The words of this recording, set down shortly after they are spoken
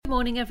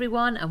morning,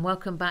 everyone, and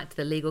welcome back to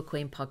the Legal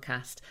Queen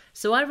podcast.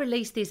 So I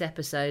release these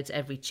episodes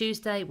every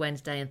Tuesday,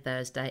 Wednesday and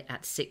Thursday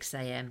at 6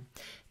 a.m.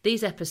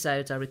 These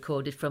episodes are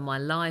recorded from my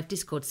live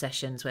Discord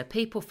sessions where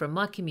people from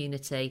my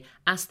community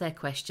ask their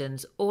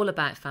questions all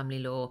about family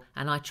law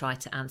and I try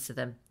to answer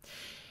them.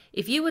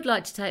 If you would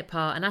like to take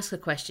part and ask a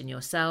question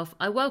yourself,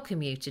 I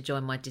welcome you to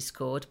join my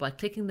Discord by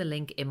clicking the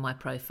link in my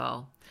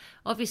profile.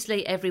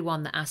 Obviously,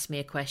 everyone that asks me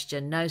a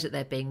question knows that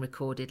they're being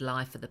recorded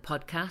live for the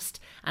podcast,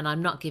 and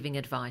I'm not giving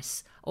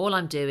advice. All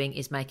I'm doing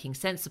is making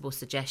sensible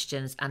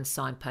suggestions and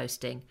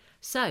signposting.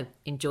 So,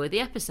 enjoy the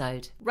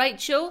episode.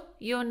 Rachel,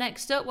 you're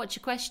next up. What's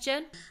your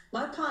question?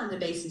 My partner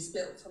basically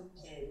split from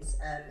his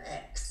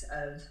ex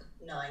of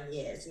 9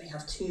 years, and we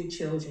have 2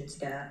 children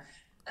together.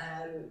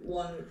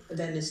 One of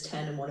them is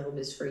 10 and one of them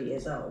is 3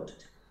 years old.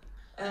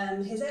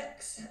 His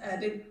ex,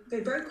 they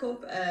broke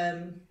up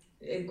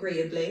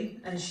agreeably,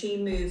 and she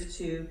moved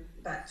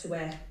back to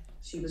where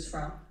she was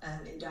from,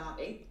 in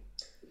Derby.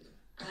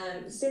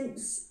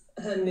 Since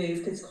her move,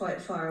 because it's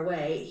quite far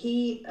away,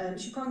 she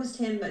promised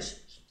him that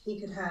he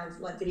could have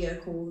like video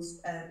calls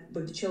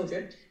with the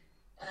children.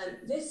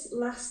 This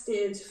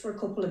lasted for a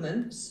couple of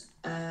months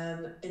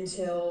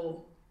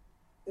until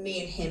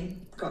me and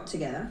him got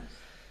together.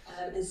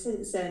 And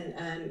since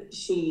then,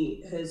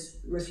 she has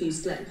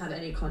refused to let him have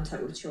any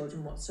contact with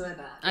children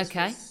whatsoever.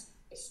 Okay.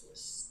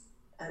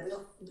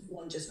 Not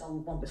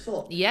one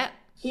before. Yeah.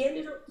 He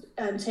ended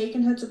up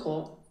taking her to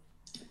court,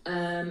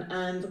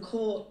 and the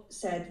court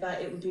said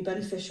that it would be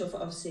beneficial for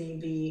obviously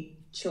the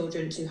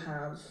children to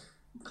have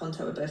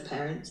contact with both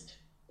parents,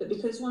 but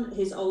because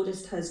his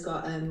oldest has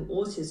got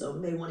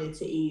autism, they wanted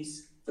to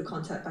ease the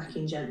contact back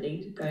in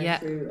gently, going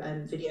through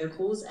video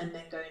calls, and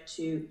then going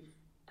to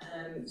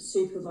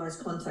supervise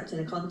contact in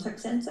a contact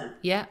centre.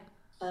 Yeah.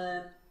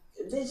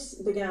 This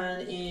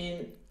began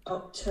in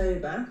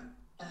October.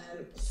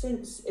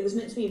 Since it was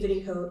meant to be a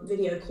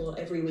video call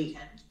every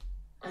weekend,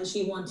 and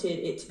she wanted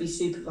it to be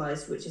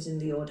supervised, which is in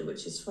the order,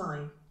 which is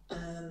fine.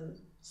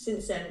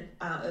 Since then,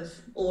 out of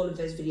all of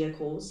those video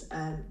calls,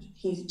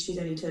 she's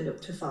only turned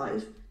up to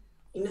 5.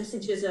 He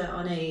messages her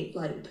on a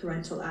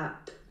parental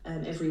app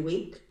every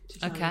week.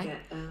 Okay.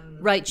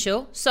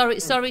 Rachel, sorry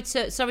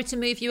to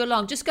move you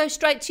along. Just go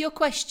straight to your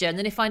question,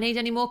 and if I need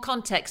any more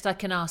context, I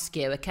can ask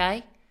you.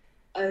 Okay.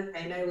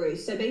 Okay, no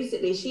worries. So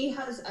basically, she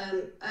has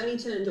only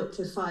turned up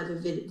to 5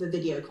 of the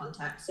video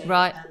contacts, saying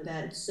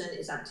their son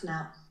is acting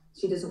out.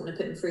 She doesn't want to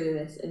put him through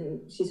this,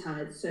 and she's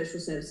had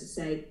social services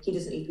say he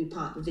doesn't need to be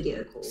part of the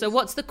video call. So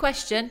what's the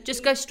question?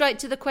 Just go straight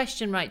to the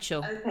question,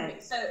 Rachel. Okay,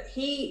 so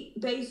he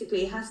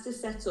basically has to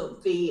set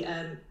up the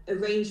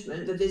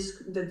arrangement,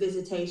 the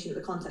visitation at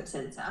the contact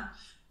centre,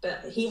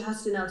 but he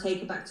has to now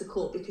take her back to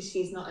court because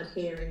she's not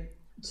adhering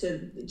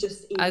to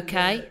just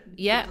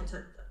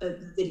the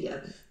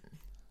video.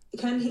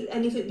 Can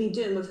anything be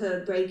done with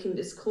her breaking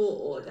this court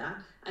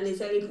order? And is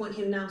there any point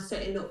him now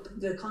setting up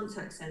the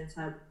contact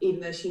centre, even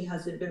though she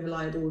hasn't been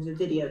reliable with the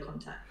video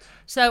contact?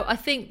 So I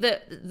think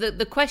that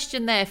the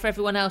question there for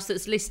everyone else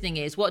that's listening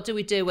is, what do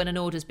we do when an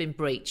order's been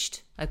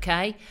breached?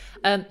 Okay,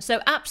 so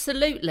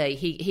absolutely,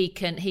 he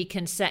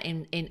can set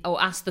in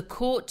or ask the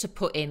court to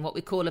put in what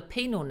we call a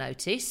penal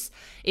notice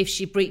if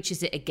she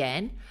breaches it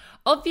again.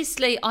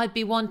 Obviously, I'd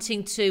be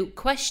wanting to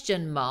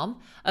question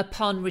Mum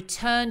upon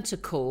return to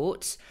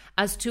court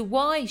as to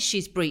why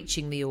she's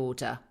breaching the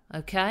order,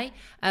 okay?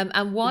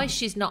 And why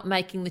she's not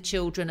making the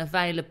children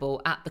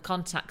available at the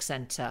contact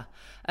centre.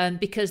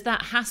 Because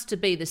that has to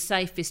be the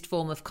safest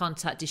form of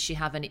contact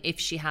if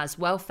she has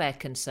welfare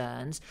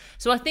concerns.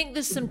 So I think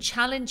there's some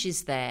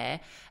challenges there.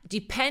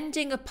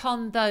 Depending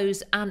upon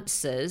those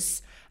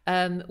answers,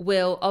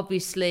 will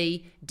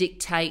obviously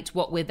dictate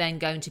what we're then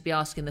going to be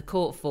asking the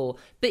court for.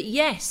 But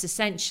yes,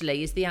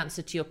 essentially, is the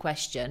answer to your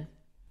question.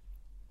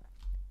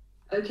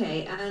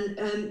 Okay,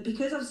 and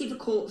because obviously the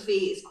court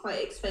fee is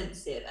quite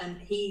expensive, and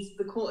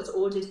the court has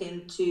ordered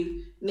him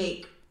to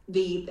make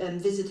the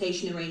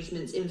visitation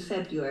arrangements in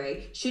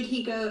February, should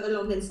he go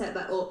along and set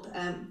that up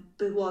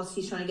whilst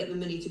he's trying to get the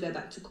money to go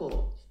back to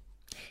court?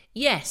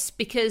 Yes,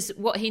 because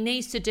what he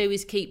needs to do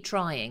is keep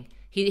trying.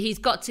 He's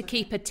got to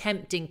keep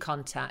attempting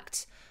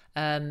contact.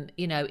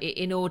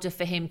 In order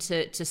for him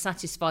to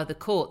satisfy the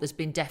court, there's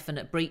been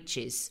definite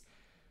breaches.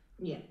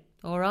 Yeah.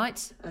 All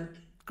right. Okay.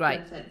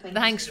 Great.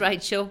 Thanks,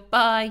 Rachel.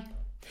 Bye.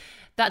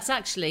 That's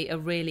actually a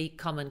really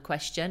common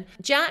question.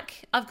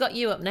 Jack, I've got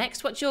you up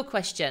next. What's your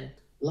question?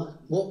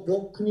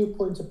 What can you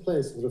point to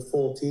place with a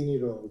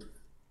 14-year-old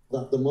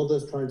that the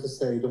mother's trying to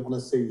say, don't want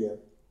to see you,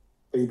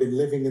 but you've been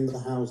living in the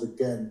house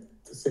again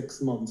for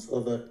 6 months,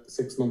 over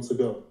 6 months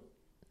ago?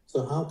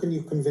 So how can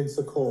you convince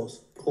the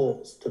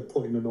courts to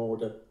put in an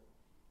order?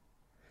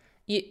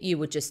 You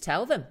would just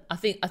tell them. I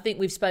think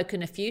we've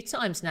spoken a few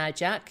times now,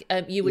 Jack.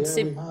 You would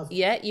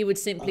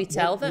simply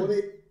tell them.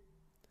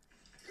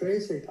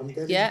 Tracy, I'm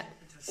getting. Yeah.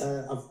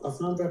 I've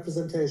found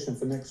representation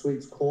for next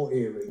week's court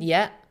hearing.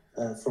 Yeah.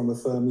 From a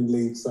firm in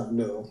Leeds that I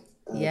know.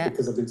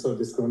 Because I've been so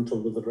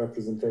disgruntled with the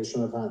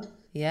representation I've had.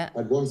 Yeah. I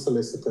had one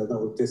solicitor that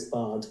was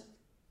disbarred,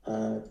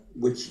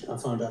 which I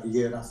found out a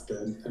year after,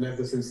 and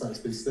ever since that it's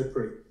been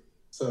slippery.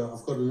 So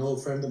I've got an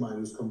old friend of mine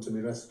who's come to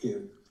my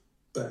rescue,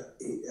 but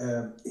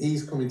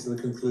he's coming to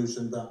the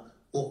conclusion that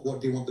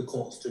what do you want the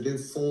courts to do?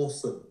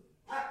 Force them.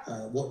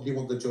 What do you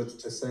want the judge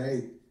to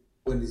say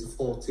when he's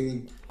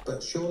 14?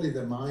 But surely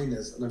they're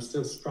minors, and I'm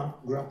still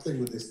grappling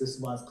with this. This is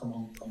why I've come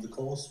on the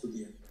course with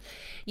you.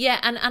 Yeah,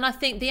 and I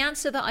think the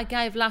answer that I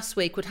gave last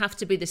week would have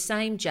to be the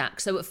same, Jack.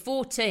 So at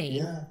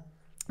 14,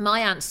 my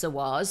answer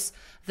was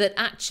that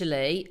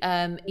actually,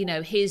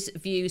 his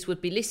views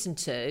would be listened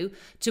to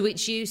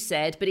which you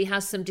said, but he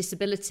has some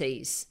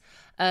disabilities.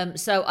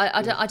 So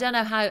I don't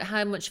know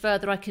how much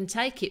further I can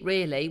take it,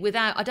 really.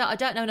 I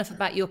don't know enough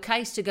about your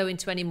case to go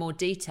into any more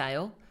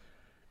detail.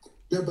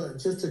 Yeah, but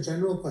just a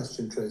general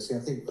question, Tracy. I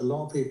think a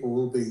lot of people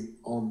will be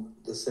on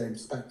the same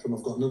spectrum.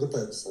 I've got another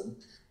person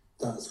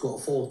that's got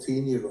a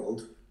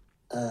 14-year-old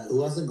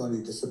who hasn't got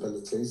any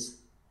disabilities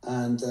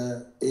and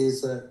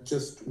is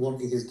just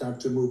wanting his dad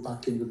to move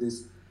back in with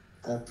his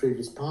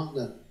previous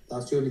partner.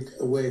 That's the only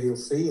way he'll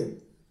see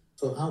him.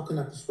 So how can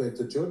I persuade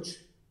the judge?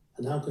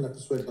 And how can I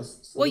persuade my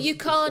solicitor? Well, you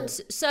can't.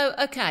 So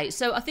I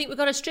think we've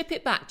got to strip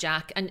it back,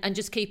 Jack, and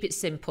just keep it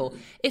simple.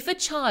 If a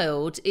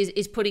child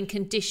is putting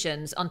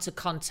conditions onto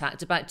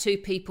contact about two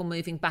people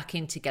moving back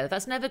in together,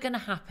 that's never going to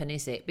happen,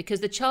 is it?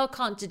 Because the child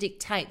can't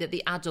dictate that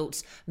the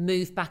adults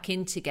move back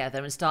in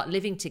together and start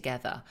living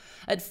together.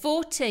 At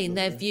 14,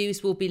 their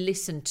views will be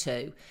listened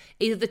to.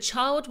 Either the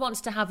child wants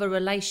to have a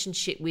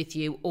relationship with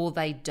you or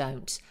they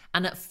don't.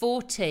 And at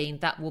 14,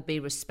 that will be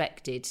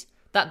respected.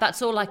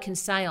 That's all I can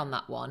say on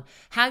that one.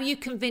 How you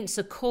convince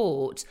a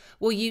court?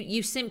 Well,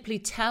 you simply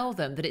tell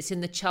them that it's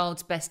in the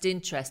child's best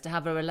interest to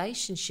have a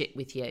relationship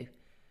with you.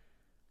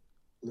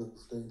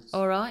 Lovely.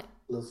 All right?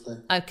 Lovely.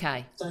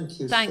 Okay. Thank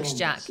you. Thanks, so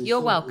Jack. much.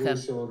 You're so welcome.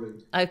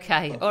 Reassuring.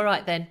 Okay. Bye. All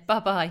right then.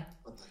 Bye-bye.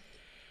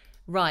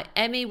 Right,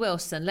 Emmy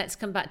Wilson, let's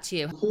come back to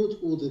you. The court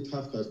ordered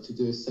Cafcass to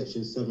do a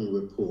Section 7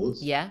 report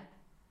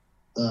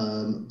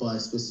by a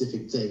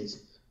specific date.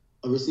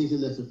 I received a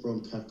letter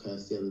from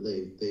Cafcass the other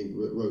day. They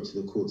wrote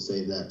to the court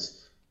saying that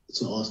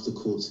to ask the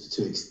court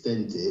to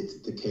extend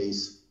the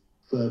case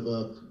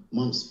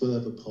months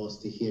further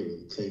past the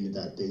hearing, claiming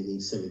that they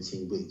need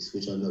 17 weeks,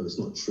 which I know is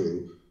not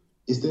true.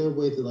 Is there a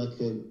way that I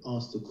can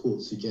ask the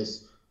court to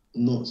just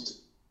not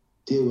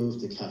deal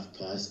with the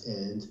Cafcass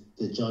and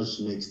the judge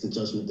makes the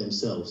judgment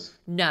themselves?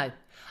 No.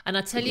 And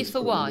I tell you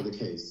for why.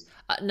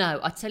 No,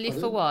 I tell you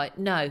for why.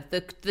 No,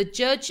 the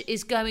judge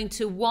is going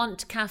to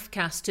want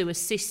Cafcass to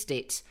assist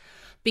it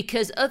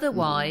because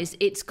otherwise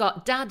it's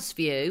got dad's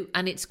view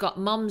and it's got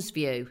mum's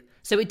view.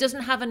 So it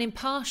doesn't have an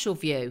impartial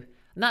view.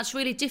 And that's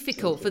really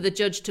difficult for the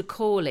judge to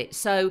call it.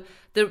 So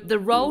the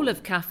role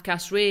of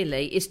Cafcass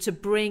really is to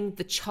bring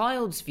the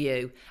child's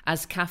view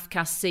as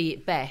Cafcass see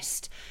it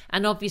best.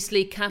 And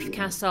obviously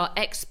Cafcass are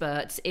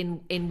experts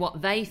in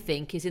what they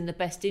think is in the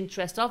best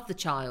interest of the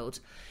child.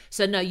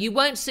 So no, you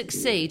won't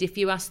succeed if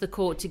you ask the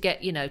court to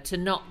get, to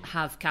not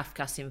have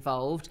Cafcass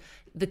involved.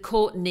 The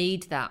court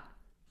need that.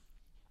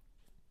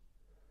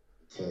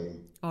 Okay.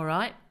 All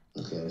right.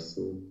 Okay, I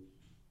see.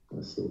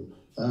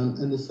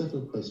 And the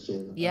second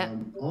question. Yeah.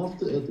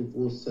 After a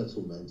divorce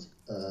settlement,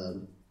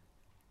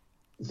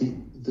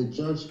 the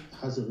judge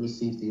hasn't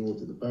received the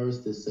order. The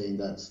barrister is saying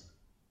that,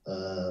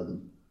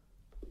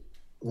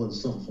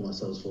 it's not for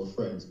myself, it's for a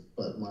friend,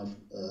 but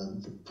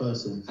the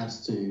person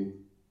has to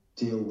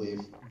deal with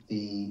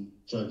the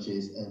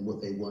judges and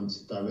what they want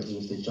directly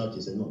with the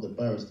judges and not the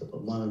barrister.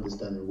 But my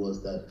understanding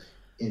was that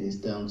it is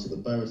down to the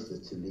barrister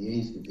to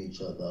liaise with each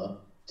other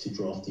to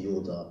draft the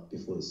order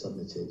before it's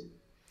submitted.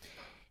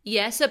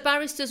 Yeah, so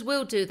barristers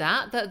will do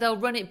that. They'll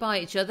run it by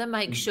each other,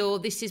 make sure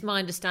this is my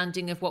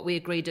understanding of what we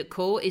agreed at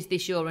court. Is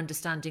this your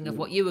understanding of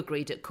what you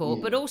agreed at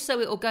court? But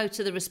also it will go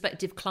to the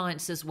respective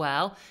clients as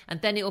well,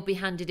 and then it will be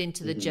handed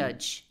into the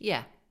judge.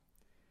 Yeah.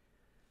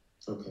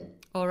 Okay.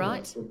 All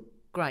right.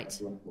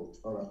 Great.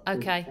 All right.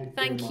 Okay.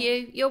 Thank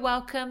you. You're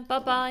welcome.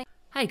 Bye-bye.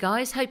 Hey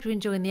guys, hope you're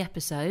enjoying the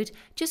episode.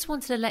 Just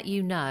wanted to let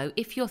you know,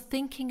 if you're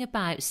thinking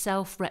about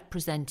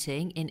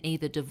self-representing in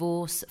either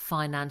divorce,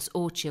 finance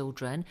or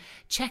children,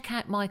 check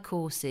out my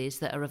courses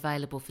that are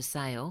available for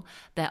sale.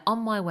 They're on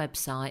my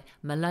website,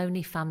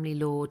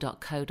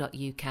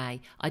 maloneyfamilylaw.co.uk.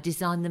 I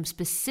designed them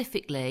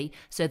specifically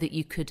so that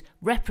you could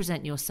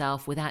represent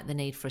yourself without the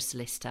need for a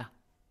solicitor.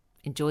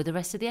 Enjoy the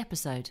rest of the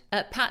episode.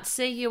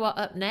 Patsy, you are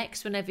up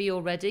next whenever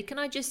you're ready. Can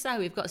I just say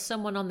we've got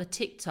someone on the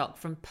TikTok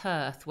from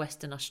Perth,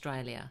 Western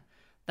Australia.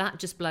 That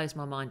just blows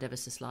my mind ever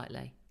so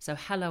slightly. So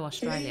hello,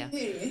 Australia. Can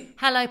you hear me?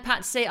 Hello,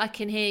 Patsy. I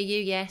can hear you,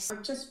 yes.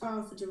 I've just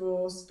filed for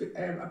divorce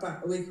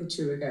about a week or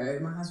two ago.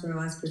 My husband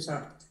and I split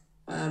up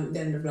at the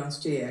end of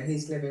last year.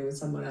 He's living with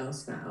someone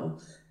else now.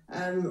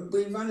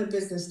 We run a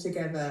business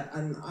together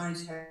and I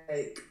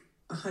take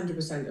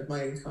 100% of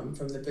my income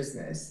from the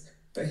business.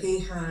 But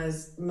he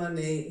has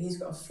money, he's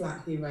got a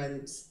flat he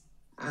rents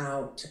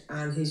out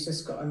and he's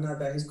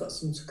got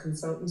some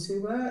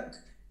consultancy work.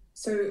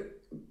 So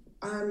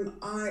am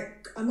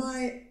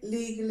I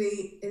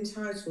legally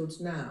entitled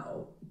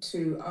now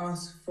to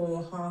ask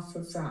for half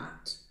of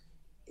that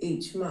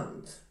each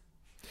month?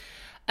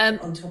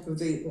 on top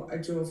of what I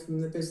draw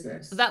from the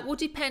business? That will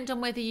depend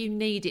on whether you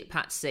need it,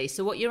 Patsy.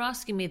 So what you're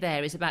asking me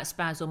there is about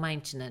spousal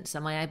maintenance.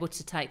 Am I able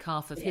to take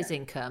half of his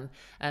income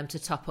to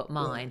top up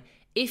mine?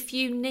 Yeah. If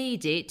you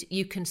need it,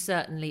 you can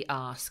certainly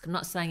ask. I'm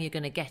not saying you're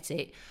going to get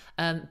it,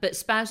 but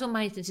spousal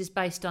maintenance is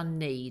based on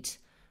need.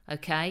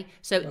 Okay,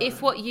 so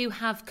if what you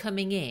have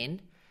coming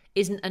in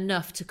isn't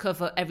enough to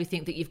cover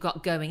everything that you've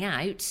got going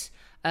out,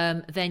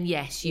 then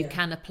yes, you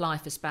can apply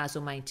for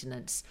spousal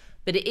maintenance.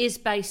 But it is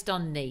based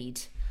on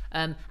need.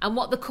 And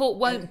what the court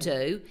won't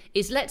do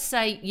is, let's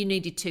say you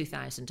needed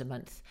 £2,000 a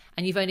month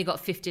and you've only got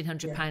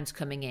 £1,500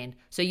 coming in.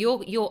 So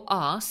your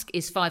ask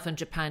is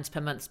 £500 per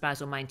month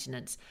spousal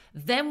maintenance.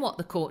 Then what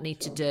the court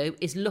need to do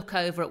is look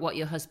over at what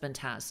your husband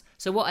has.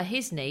 So what are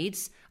his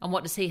needs and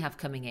what does he have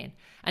coming in?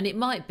 And it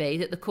might be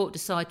that the court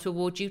decide to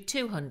award you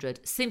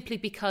 £200 simply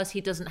because he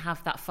doesn't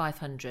have that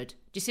 £500. Do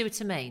you see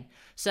what I mean?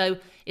 So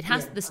it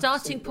has the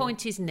starting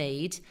point is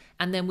need,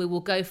 and then we will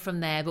go from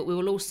there, but we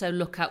will also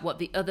look at what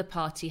the other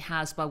party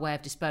has by way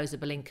of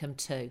disposable income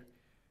too.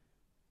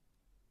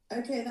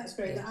 Okay, that's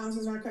great. That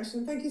answers my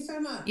question. Thank you so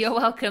much. You're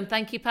welcome.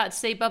 Thank you,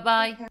 Patsy.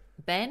 Bye-bye. Okay.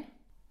 Ben?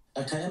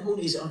 Okay, I've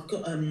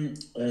got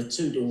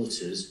 2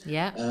 daughters.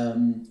 Yeah.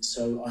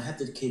 So I have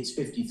the kids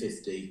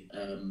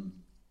 50-50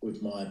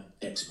 with my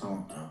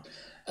ex-partner.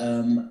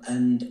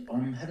 And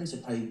I'm having to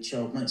pay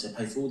child maintenance. I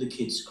pay for all the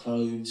kids'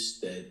 clothes,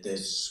 their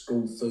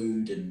school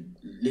food and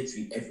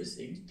literally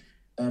everything.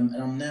 And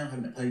I'm now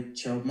having to pay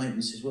child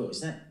maintenance as well.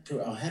 Is that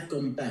correct? I have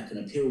gone back and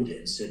appealed it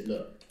and said,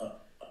 look,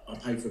 I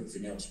pay for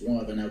everything else. Why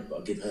have I now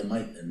got to give her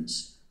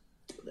maintenance?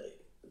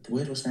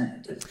 Where do I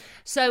stand?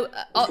 So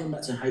I've gone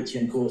back to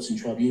HM courts and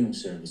tribunal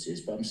services,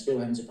 but I'm still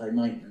having to pay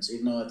maintenance,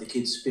 even though I have the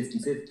kids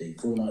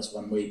 50-50, 4 nights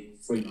 1 week,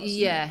 3 nights.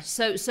 Yeah,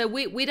 so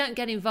we don't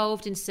get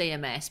involved in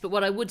CMS, but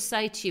what I would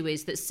say to you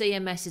is that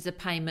CMS is a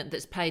payment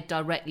that's paid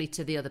directly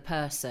to the other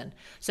person.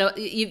 So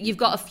you've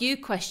got a few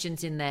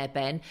questions in there,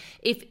 Ben.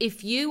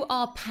 If you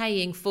are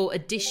paying for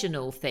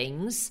additional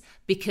things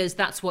because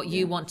that's what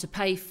you want to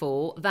pay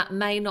for, that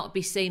may not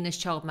be seen as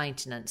child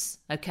maintenance,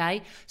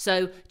 okay?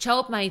 So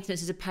child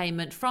maintenance is a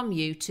payment from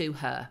you to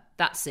her.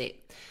 That's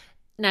it.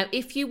 Now,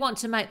 if you want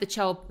to make the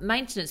child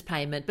maintenance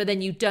payment, but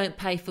then you don't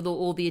pay for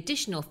all the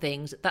additional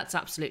things, that's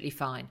absolutely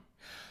fine.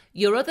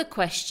 Your other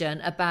question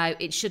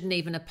about it shouldn't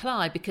even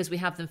apply because we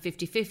have them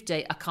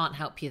 50-50, I can't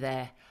help you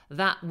there.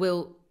 That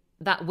will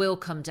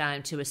come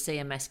down to a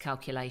CMS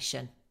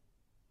calculation.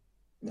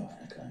 Right,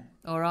 okay.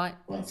 All right.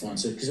 Right, fine.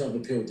 So because I've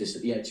appealed this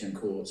at the HM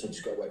court, so I've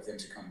just got to wait for them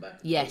to come back.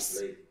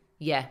 Yes.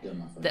 Yeah.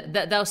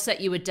 They'll set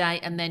you a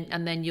date and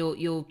then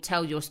you'll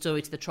tell your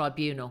story to the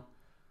tribunal.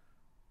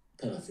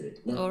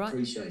 Perfect. Well, all right.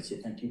 Appreciate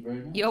it. Thank you very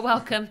much. You're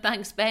welcome.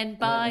 Thanks, Ben.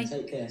 Bye. Right,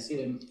 take care.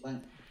 See you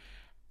then.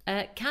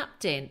 Bye.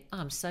 Captain,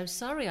 I'm so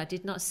sorry. I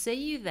did not see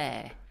you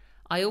there.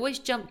 I always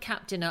jump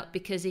Captain up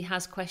because he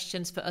has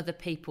questions for other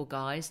people,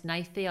 guys.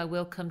 Nathy, I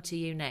will come to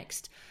you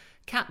next.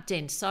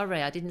 Captain,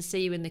 sorry, I didn't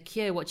see you in the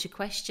queue. What's your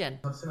question?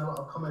 I've seen a lot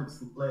of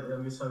comments lately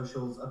on your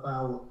socials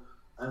about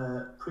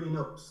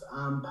prenups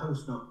and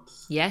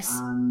postnups. Yes.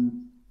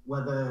 And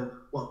whether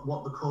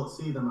what the court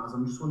see them as.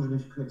 I'm just wondering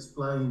if you can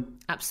explain.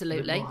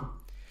 Absolutely.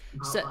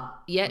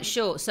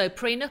 Sure. So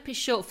prenup is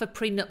short for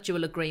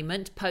prenuptial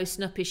agreement.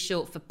 Postnup is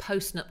short for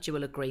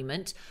postnuptial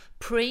agreement.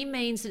 Pre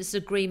means it's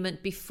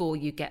agreement before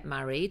you get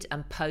married,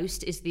 and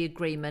post is the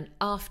agreement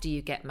after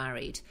you get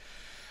married.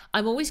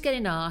 I'm always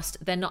getting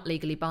asked, they're not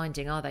legally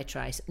binding, are they,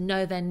 Trace?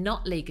 No, they're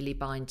not legally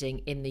binding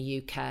in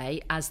the UK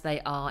as they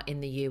are in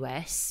the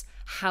US.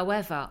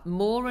 However,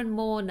 more and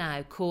more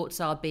now courts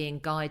are being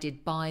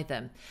guided by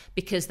them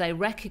because they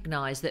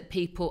recognise that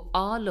people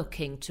are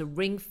looking to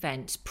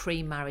ring-fence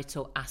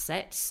premarital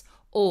assets,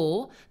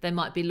 or they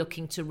might be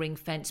looking to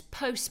ring-fence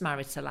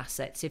post-marital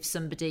assets if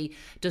somebody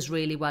does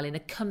really well in a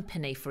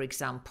company, for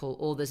example,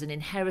 or there's an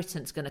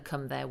inheritance going to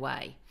come their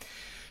way.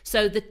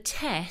 So the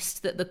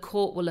test that the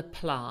court will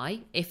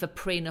apply if a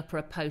prenup or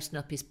a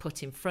postnup is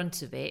put in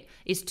front of it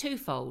is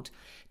twofold.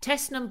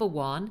 Test number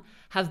 1,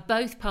 have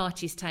both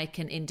parties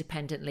taken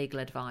independent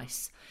legal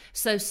advice?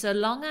 So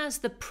long as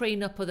the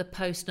prenup or the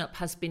postnup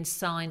has been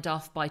signed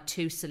off by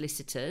 2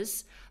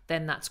 solicitors,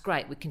 then that's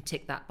great, we can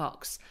tick that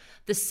box.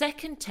 The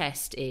second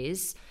test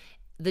is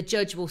the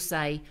judge will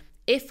say,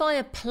 if I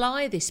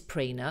apply this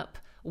prenup,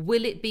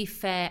 will it be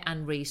fair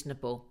and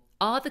reasonable?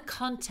 Are the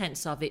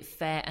contents of it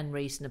fair and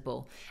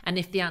reasonable? And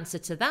if the answer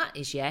to that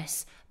is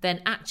yes, then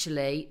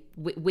actually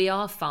we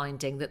are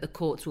finding that the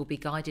courts will be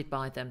guided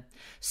by them.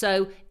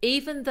 So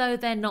even though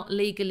they're not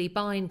legally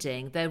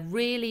binding, they're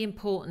really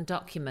important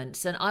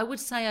documents. And I would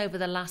say over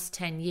the last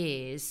 10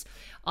 years,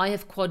 I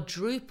have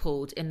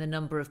quadrupled in the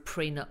number of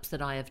prenups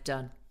that I have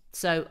done.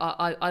 So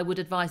I would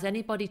advise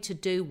anybody to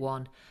do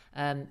one,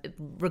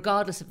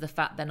 regardless of the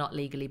fact they're not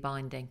legally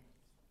binding.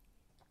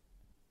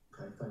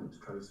 Okay, thanks,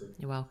 Tracy.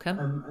 You're welcome.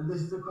 And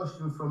this is a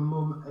question from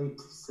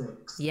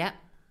Mum86. Yeah.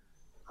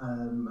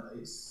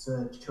 It's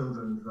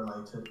children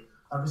related.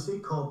 I've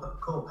received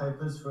court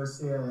papers for a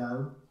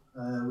CAO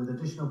with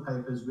additional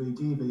papers re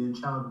DV and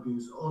child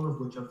abuse, all of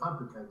which are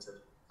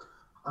fabricated.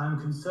 I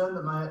am concerned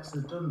that my ex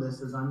has done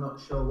this as I'm not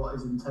sure what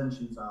his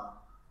intentions are.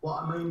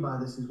 What I mean by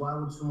this is why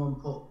would someone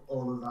put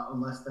all of that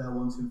unless they are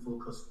wanting full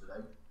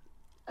custody?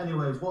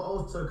 Anyways, what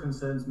also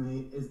concerns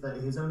me is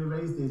that he's only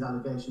raised these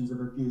allegations of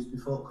abuse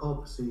before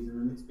court proceeding,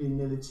 and it's been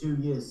nearly 2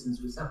 years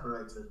since we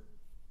separated.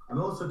 I'm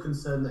also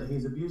concerned that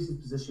he's abused his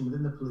position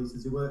within the police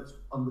as he works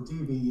on the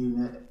DV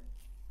unit.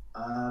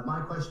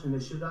 My question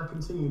is, should I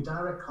continue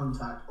direct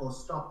contact or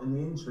stop in the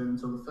interim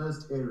until the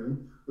first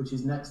hearing, which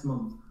is next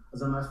month,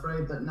 as I'm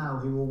afraid that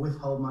now he will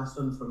withhold my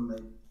son from me.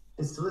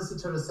 His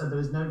solicitor has said there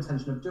is no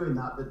intention of doing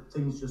that, but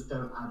things just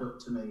don't add up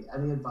to me.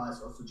 Any advice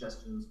or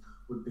suggestions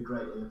would be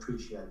greatly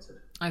appreciated.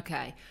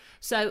 Okay,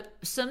 so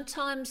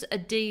sometimes a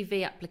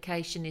DV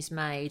application is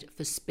made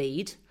for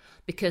speed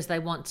because they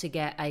want to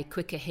get a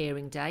quicker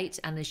hearing date.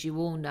 And as you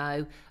all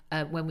know,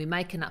 when we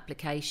make an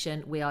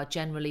application, we are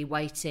generally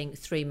waiting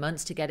 3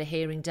 months to get a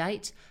hearing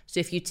date.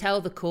 So if you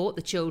tell the court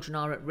the children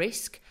are at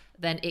risk,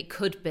 then it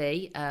could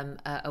be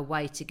a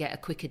way to get a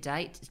quicker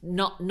date.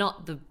 Not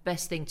the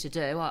best thing to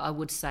do, I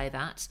would say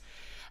that.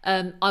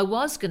 I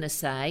was going to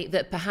say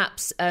that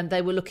perhaps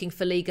they were looking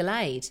for legal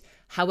aid.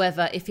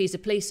 However, if he's a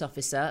police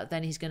officer,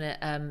 then he's going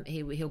to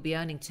he'll be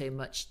earning too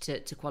much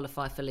to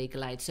qualify for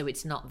legal aid. So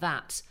it's not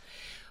that.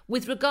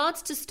 With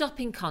regards to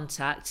stopping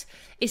contact,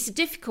 it's a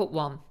difficult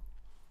one.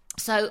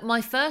 So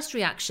my first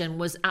reaction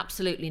was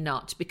absolutely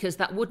not, because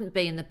that wouldn't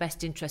be in the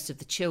best interest of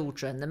the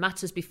children. The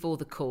matter's before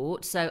the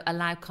court, so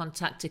allow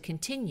contact to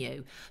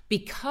continue.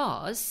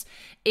 Because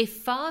if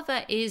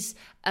father is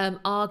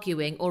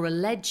arguing or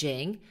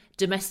alleging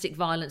domestic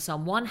violence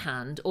on one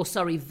hand, or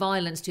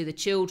violence to the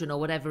children or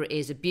whatever it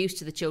is, abuse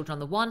to the children on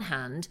the one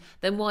hand,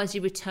 then why is he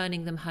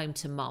returning them home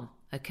to mum?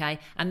 Okay,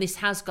 and this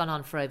has gone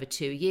on for over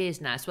 2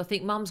 years now. So I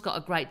think mum's got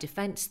a great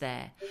defence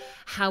there.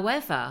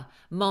 However,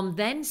 mum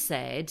then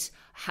said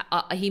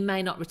he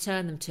may not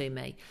return them to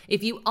me.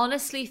 If you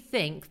honestly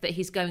think that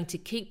he's going to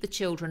keep the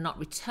children, not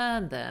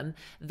return them,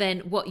 then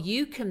what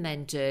you can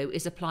then do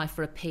is apply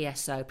for a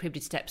PSO,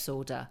 Prohibited Steps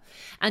Order.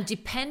 And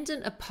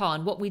dependent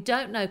upon what we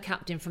don't know,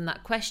 Captain, from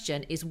that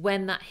question is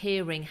when that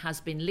hearing has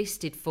been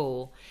listed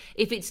for.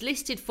 If it's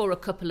listed for a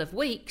couple of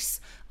weeks,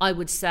 I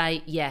would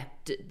say, yeah,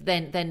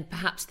 then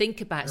perhaps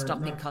think about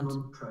stopping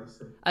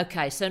contact.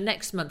 Okay, so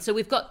next month. So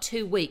we've got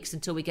 2 weeks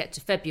until we get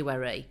to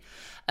February.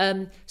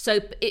 So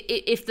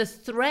if the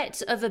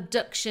threat of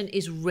abduction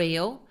is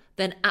real,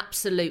 then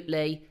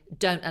absolutely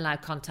don't allow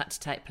contact to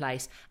take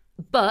place.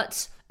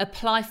 But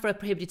apply for a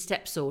Prohibited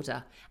Steps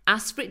Order.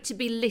 Ask for it to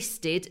be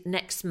listed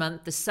next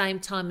month, the same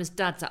time as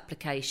Dad's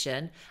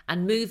application.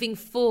 And moving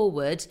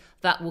forward,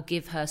 that will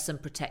give her some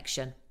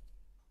protection.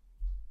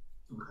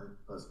 Okay,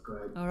 that's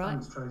great. All right.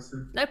 Thanks, Tracy.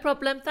 No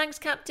problem. Thanks,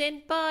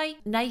 Captain. Bye.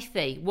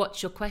 Nathi,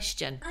 what's your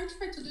question? I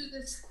try to do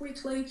this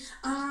quickly.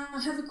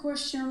 I have a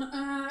question.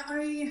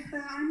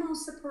 I'm all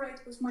separate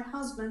with my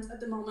husband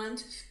at the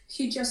moment.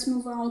 He just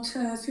moved out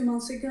a few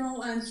months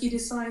ago, and he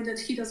decided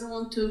he doesn't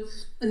want to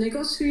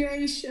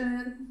negotiate,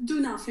 do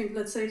nothing,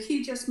 let's say.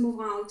 He just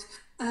moved out.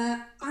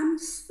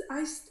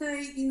 I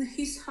stay in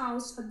his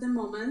house at the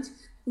moment.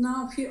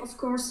 Now he, of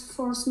course,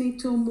 forced me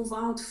to move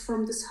out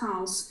from this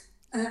house.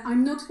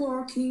 I'm not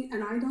working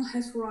and I don't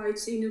have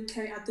rights in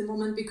UK at the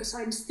moment because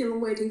I'm still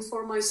waiting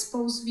for my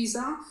spouse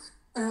visa,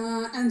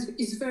 and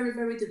it's very,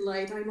 very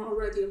delayed. I'm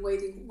already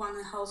waiting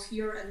 1.5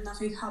 years and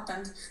nothing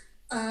happened.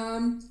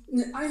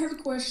 I have a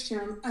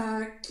question.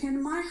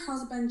 Can my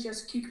husband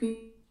just kick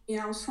me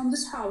out from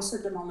this house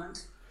at the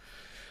moment?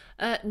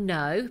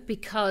 No,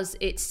 because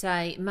it's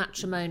a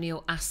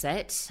matrimonial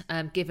asset,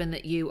 given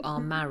that you are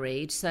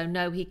married. So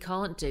no, he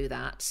can't do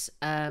that.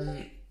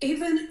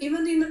 Even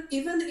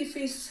if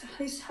it's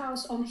his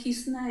house on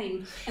his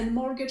name and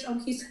mortgage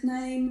on his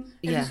name,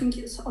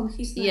 everything is on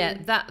his name.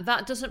 Yeah,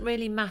 that doesn't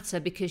really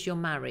matter because you're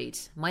married.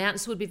 My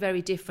answer would be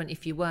very different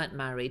if you weren't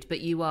married, but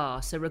you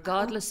are. So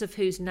regardless of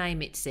whose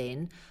name it's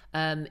in,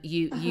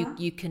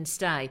 you can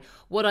stay.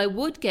 What I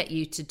would get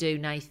you to do,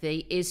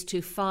 Nathi, is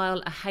to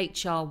file a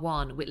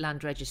HR1 with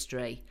Land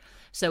Registry.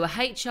 So a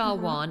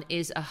HR1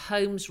 is a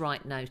homes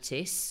right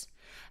notice.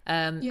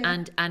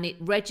 And it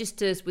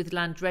registers with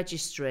Land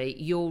Registry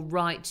your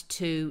right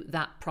to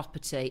that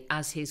property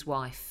as his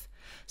wife.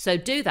 So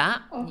do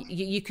that. Okay.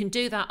 You can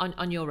do that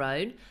on your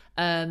own,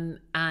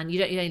 and you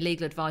don't need any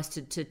legal advice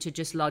to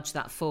just lodge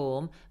that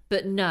form.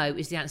 But no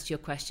is the answer to your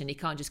question. He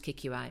can't just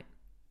kick you out.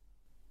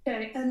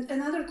 Okay, and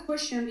another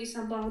question is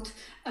about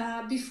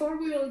before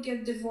we will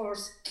get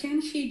divorced,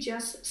 can he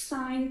just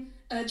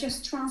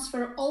just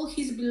transfer all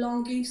his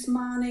belongings,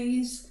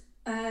 monies,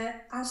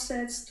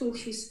 assets to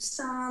his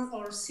son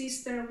or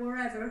sister,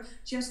 wherever,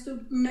 just to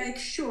make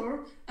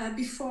sure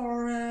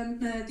before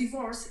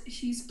divorce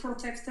he's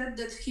protected,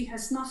 that he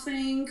has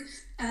nothing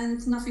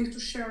and nothing to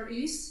share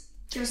is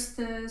just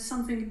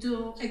something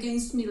do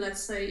against me,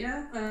 let's say,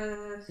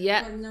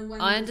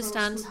 when I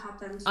understand.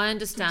 Happens, I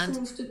understand. To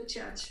prove to the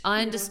judge.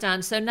 I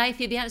understand. So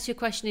Nathi, the answer to your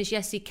question is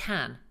yes, he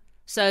can.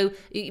 So,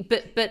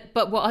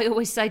 but what I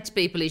always say to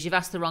people is, you've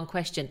asked the wrong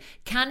question.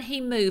 Can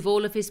he move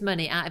all of his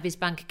money out of his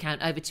bank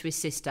account over to his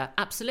sister?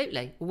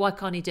 Absolutely. Why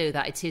can't he do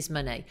that? It's his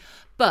money.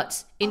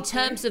 But in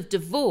terms of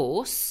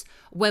divorce,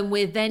 when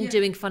we're then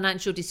doing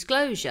financial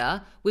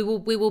disclosure, we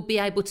will be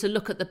able to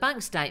look at the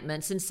bank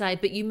statements and say,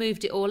 but you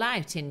moved it all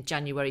out in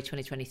January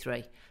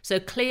 2023. So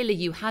clearly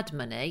you had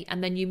money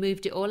and then you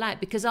moved it all out,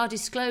 because our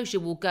disclosure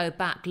will go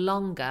back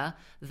longer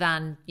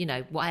than,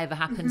 whatever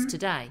happens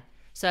today.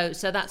 So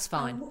that's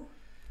fine.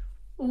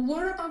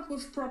 What about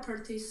with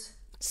properties?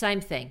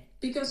 Same thing.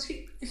 Because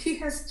he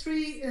has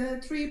three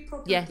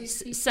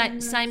properties. Yes,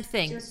 same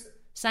thing.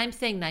 Same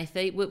thing,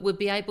 Nathan. We'll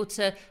be able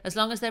to, as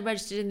long as they're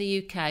registered in the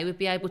UK, we'll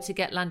be able to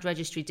get land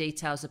registry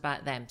details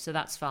about them. So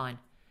that's fine.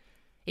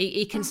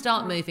 He can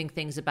start moving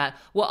things about.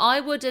 What I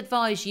would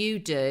advise you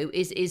do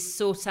is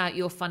sort out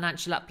your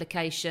financial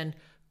application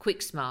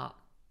quick smart,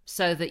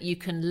 so that you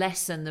can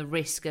lessen the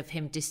risk of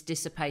him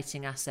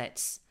dissipating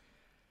assets.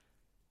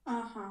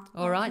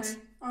 All right.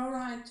 All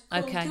right.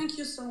 Cool. Okay. Thank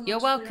you so much. You're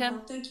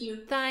welcome. Thank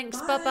you. Thanks.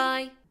 Bye.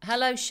 Bye-bye.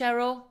 Hello,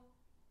 Cheryl.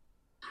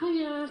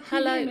 Hiya.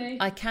 Hello. Can you hear me?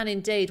 I can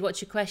indeed.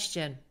 What's your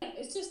question?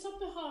 It's just on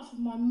behalf of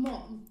my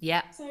mum.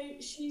 Yeah. So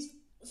she's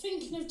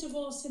thinking of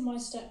divorcing my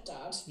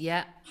stepdad.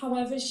 Yeah.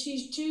 However,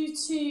 she's due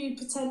to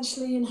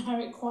potentially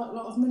inherit quite a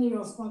lot of money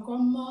off my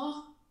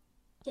grandma,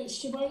 but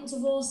she won't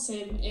divorce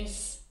him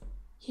if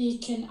he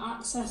can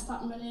access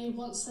that money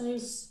once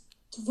they've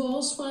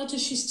divorced. Where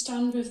does she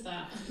stand with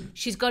that?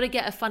 She's got to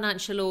get a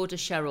financial order,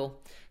 Cheryl.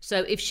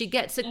 So if she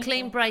gets a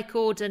clean break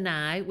order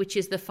now, which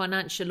is the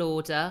financial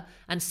order,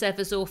 and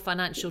severs all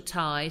financial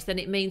ties, then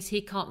it means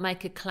he can't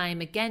make a claim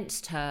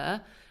against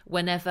her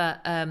whenever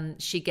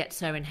she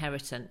gets her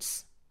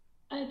inheritance.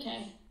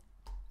 Okay.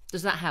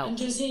 Does that help? And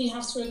does he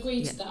have to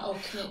agree to that, or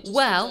can it just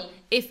Well,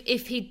 be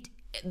if he,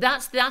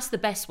 that's the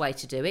best way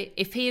to do it.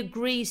 If he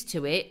agrees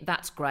to it,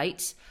 that's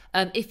great.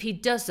 If he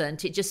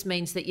doesn't, it just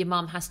means that your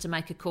mum has to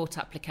make a court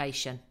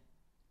application.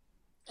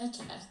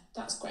 Okay,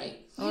 that's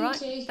great. All right.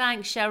 Thank you.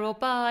 Thanks, Cheryl.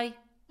 Bye.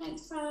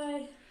 Thanks,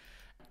 bye.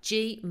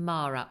 G.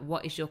 Mara,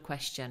 what is your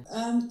question?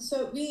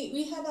 So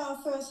we had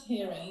our first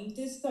hearing.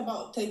 This is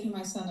about taking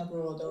my son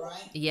abroad, all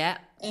right? Yeah.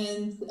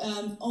 And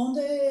on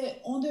the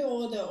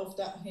order of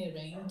that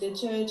hearing, the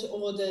judge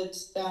ordered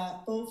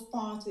that both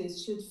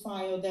parties should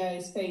file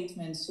their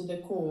statements to the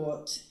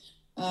court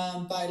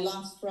by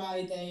last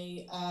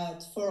Friday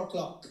at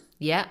 4:00.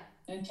 Yeah.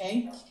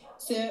 Okay.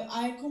 So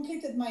I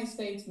completed my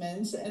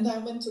statements and I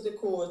went to the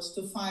court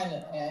to file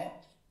it here.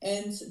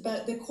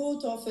 But the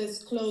court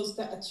office closed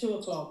at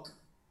 2:00.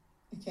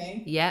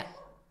 Okay. Yeah.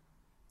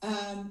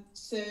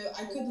 So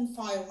I couldn't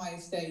file my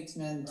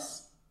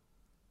statements.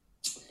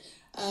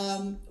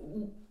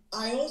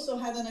 I also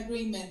had an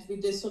agreement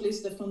with the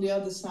solicitor from the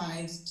other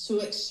side to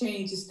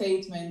exchange the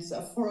statements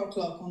at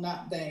 4:00 on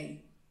that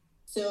day.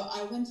 So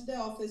I went to the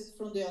office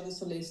from the other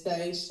solicitor,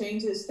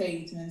 exchanged the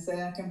statements,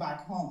 and I came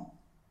back home.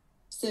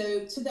 So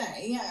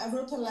today I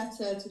wrote a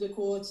letter to the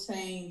court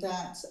saying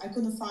that I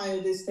couldn't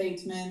file these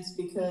statements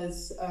because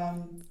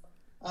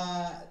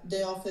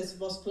the office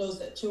was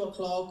closed at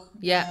 2:00.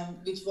 Yeah.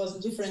 Which was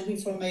different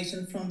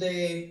information from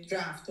the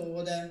draft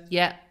order.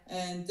 Yeah.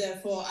 And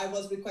therefore I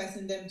was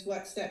requesting them to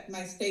accept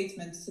my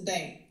statements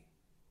today.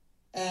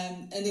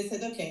 And they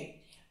said,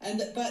 okay.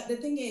 But the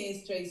thing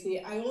is, Tracy,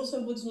 I also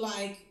would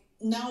like,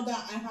 now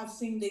that I have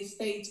seen the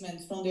statement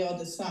from the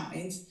other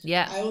side,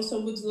 I also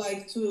would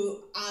like to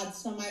add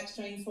some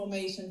extra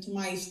information to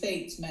my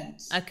statement.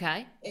 Okay.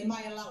 Am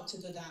I allowed to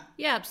do that?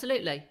 Yeah,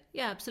 absolutely.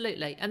 Yeah,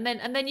 absolutely. And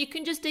then you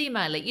can just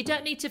email it. You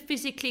don't need to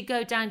physically go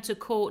down to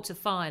court to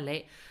file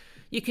it.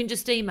 You can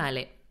just email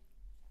it.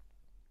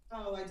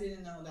 Oh, I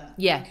didn't know that.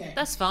 Yeah, okay.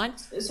 That's fine.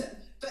 So,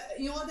 but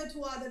in order to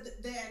add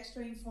the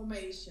extra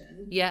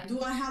information, do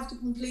I have to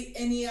complete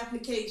any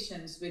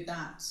applications with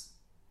that?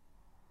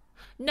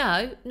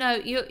 No,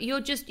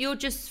 you're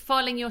just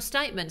filing your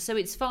statement, so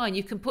it's fine.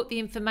 You can put the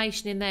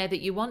information in there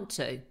that you want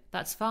to.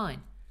 That's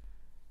fine.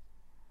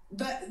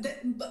 But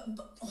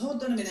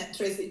hold on a minute,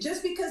 Tracy.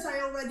 Just because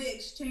I already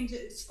exchanged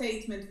a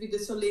statement with the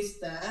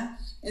solicitor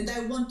and I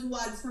want to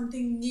add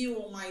something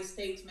new on my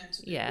statement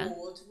to the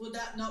court, would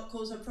that not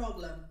cause a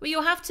problem? Well,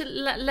 you'll have to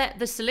let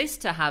the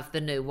solicitor have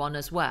the new one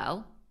as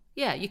well.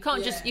 Yeah, you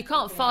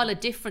can't file a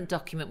different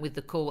document with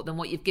the court than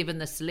what you've given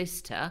the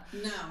solicitor.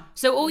 No.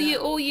 So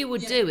all you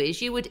would do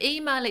is you would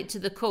email it to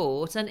the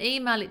court and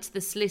email it to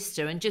the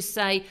solicitor and just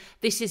say,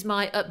 this is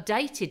my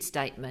updated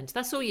statement.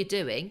 That's all you're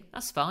doing.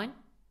 That's fine.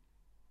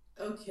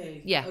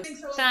 Okay. Yeah.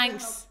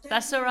 Thanks.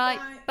 That's all right.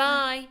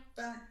 Bye.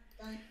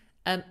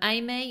 Bye.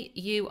 Amy,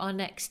 you are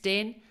next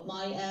in.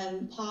 My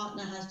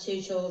partner has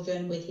 2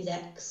 children with his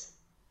ex.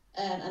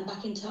 And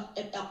back in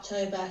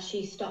October,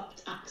 she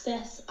stopped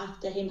access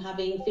after him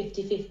having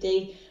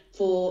 50-50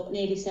 for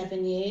nearly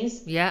 7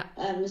 years. Yeah.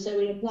 So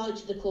we applied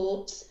to the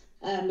courts.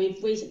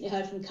 We've recently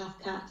heard from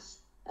CAFCAS.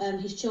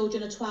 His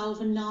children are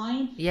 12 and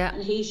 9. Yeah.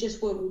 And he's just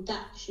worried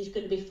that she's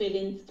going to be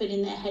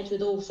filling their heads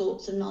with all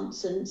sorts of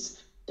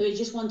nonsense. So he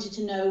just wanted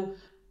to know,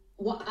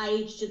 what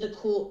age did the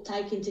court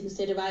take into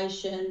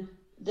consideration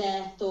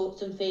their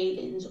thoughts and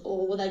feelings,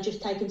 or will they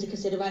just take into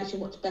consideration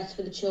what's best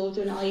for the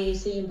children, i.e.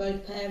 seeing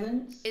both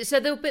parents? So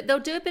they'll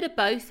do a bit of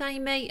both,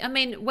 Amy. I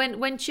mean,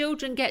 when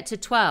children get to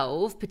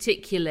 12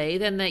 particularly,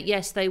 then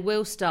they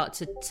will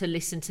start to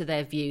listen to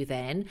their view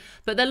then,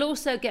 but they'll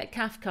also get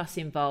Cafcass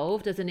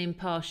involved as an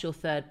impartial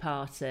third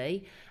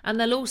party, and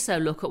they'll also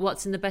look at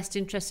what's in the best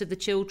interest of the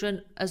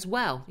children as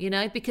well,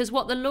 because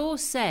what the law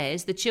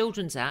says, the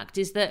Children's Act,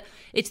 is that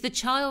it's the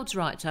child's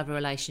right to have a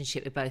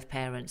relationship with both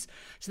parents.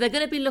 So they're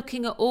going to be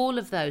looking at all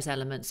of those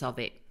elements of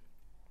it.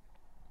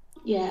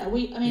 Yeah,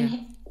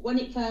 when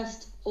it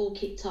first all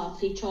kicked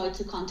off, he tried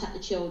to contact the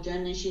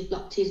children and she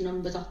blocked his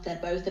numbers off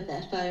both of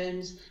their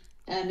phones.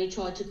 He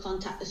tried to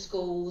contact the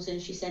schools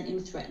and she sent him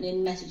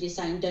threatening messages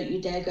saying, don't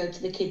you dare go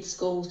to the kids'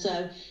 school.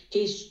 So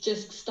he's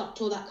just stopped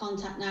all that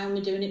contact now and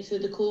we're doing it through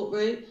the court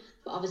route.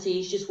 But obviously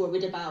he's just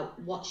worried about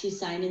what she's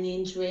saying in the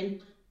interim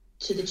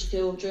to the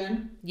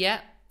children. Yeah.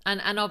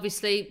 And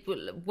obviously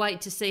wait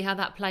to see how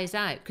that plays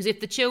out. Because if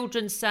the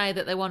children say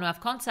that they want to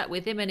have contact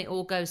with him and it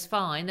all goes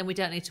fine, then we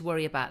don't need to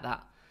worry about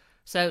that.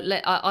 So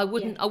I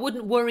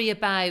wouldn't worry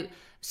about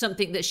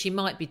something that she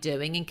might be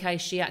doing in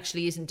case she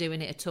actually isn't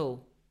doing it at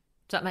all.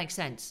 Does that make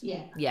sense?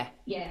 Yeah. Yeah.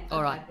 Yeah.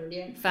 All right.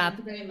 Brilliant. Fab.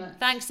 Thank you very much.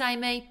 Thanks,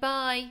 Amy.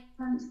 Bye.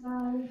 Thanks,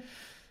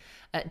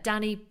 bye.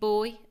 Danny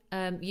Boy,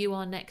 you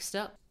are next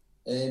up.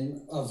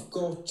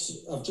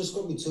 I've just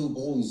got my 2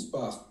 boys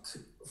back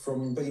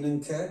from being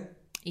in care.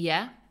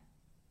 Yeah.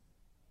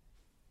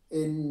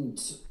 And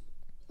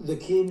they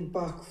came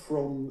back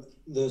from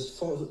the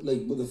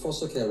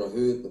foster carer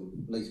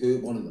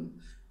hurt one of them.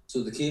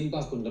 So they came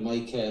back under my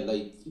care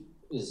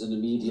as an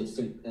immediate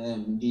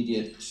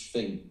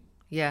thing.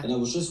 Yeah. And I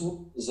was just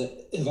wondering,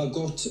 have I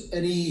got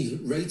any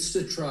rights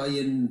to try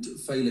and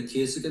file a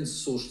case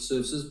against social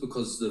services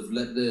because they've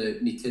let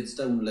me kids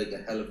down a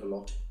hell of a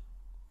lot?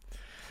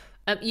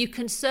 You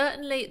can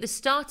certainly, the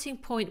starting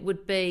point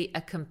would be a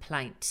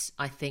complaint,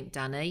 I think,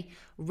 Danny.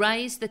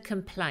 Raise the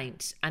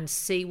complaint and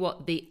see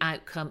what the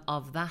outcome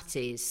of that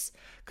is,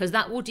 because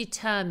that will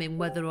determine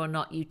whether or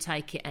not you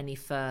take it any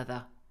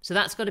further. So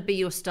that's got to be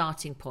your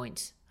starting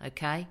point,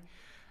 okay?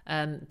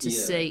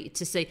 See,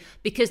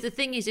 because the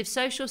thing is, if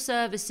social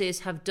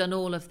services have done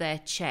all of their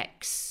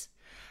checks,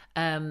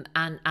 and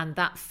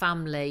that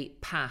family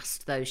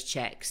passed those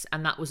checks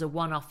and that was a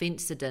one-off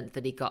incident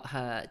that he got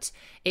hurt,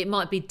 it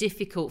might be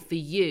difficult for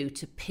you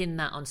to pin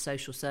that on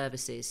social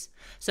services.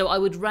 So I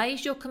would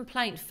raise your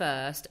complaint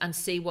first and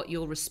see what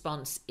your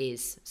response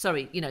is.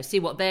 See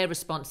what their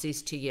response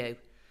is to you.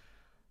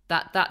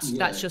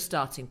 That's your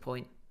starting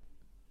point.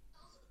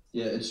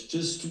 Yeah, it's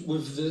just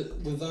with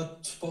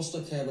that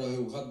foster carer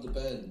who had the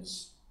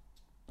beds.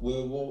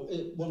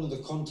 One of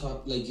the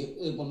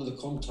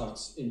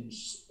contacts, and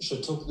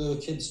she took the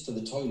kids to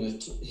the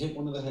toilet, hit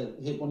one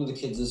of the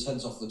kids'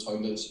 heads off the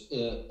toilet,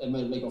 and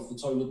went off the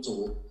toilet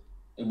door,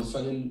 and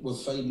we're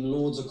filing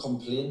loads of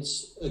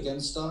complaints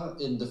against her.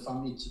 In the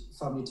family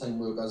time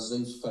workers,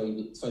 they've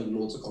filed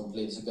loads of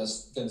complaints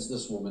against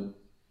this woman,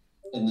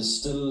 and they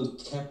still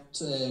kept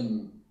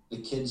the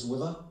kids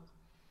with her.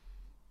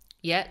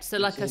 Yeah, so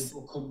the kids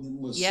were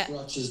coming with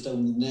scratches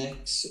down the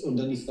necks,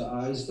 underneath the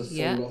eyes, the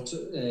full lot.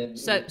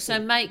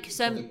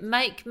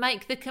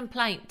 Make the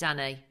complaint,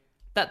 Danny.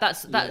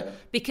 That's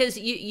because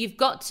you've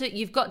got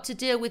to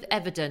deal with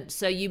evidence.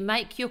 So you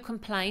make your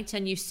complaint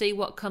and you see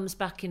what comes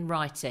back in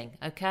writing.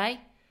 Okay.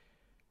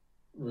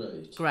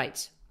 Right.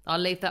 Great. I'll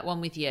leave that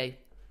one with you.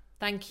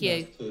 Thank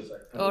you. That's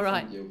perfect. All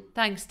right. Thank you.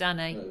 Thanks,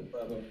 Danny. Right,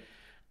 bye-bye.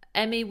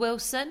 Emmy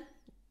Wilson,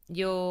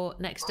 you're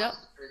next up.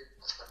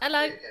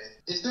 Hello.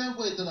 Is there a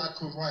way that I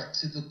could write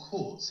to the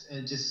court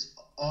and just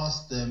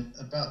ask them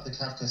about the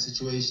Cafcass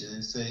situation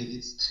and say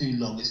it's too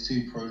long, it's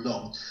too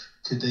prolonged?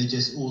 Could they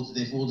just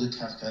they've ordered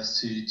Cafcass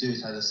to do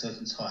it at a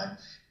certain time,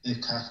 if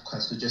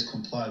Cafcass would just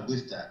comply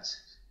with that?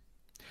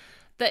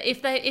 That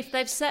if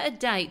they've set a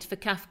date for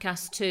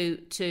Cafcass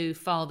to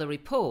file the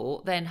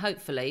report, then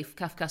hopefully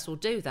Cafcass will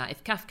do that.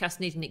 If Cafcass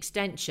needs an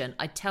extension,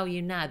 I tell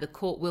you now, the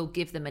court will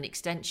give them an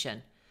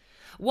extension.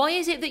 Why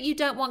is it that you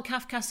don't want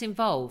Cafcass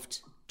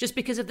involved? Just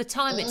because of the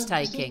time it's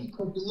taking?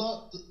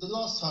 The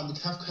last time, the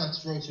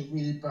Cafcass wrote a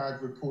really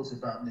bad report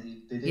about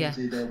me. They didn't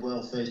do their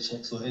welfare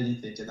checks or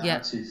anything, and I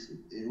had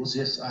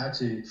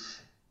to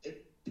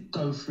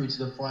go through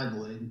to the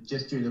final, and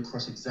just during the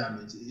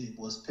cross-exam, it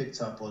was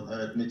picked up on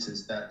her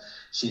admittance that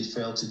she had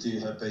failed to do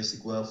her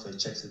basic welfare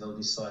checks and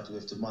only sided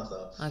with the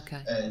mother.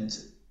 Okay. And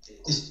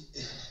it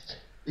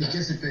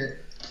gets a bit...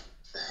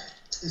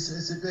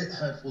 It's a bit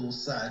hurtful or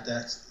sad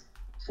that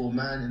for a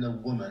man and a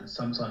woman,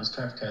 sometimes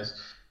Cafcass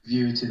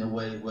view it in a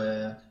way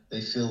where they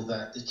feel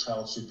that the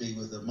child should be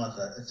with the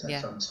mother at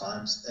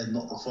sometimes and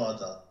not the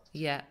father.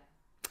 Yeah.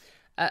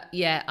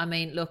 I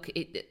mean, look,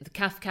 the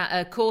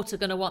Cafcass court are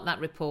going to want that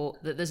report.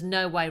 There's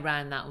no way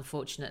around that,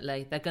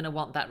 unfortunately. They're going to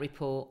want that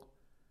report.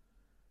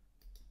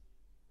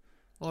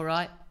 All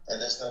right?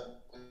 And that's not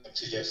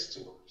to yes to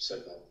what you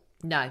said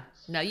now.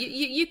 No.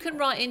 You can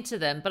write into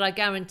them, but I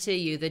guarantee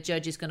you the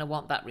judge is going to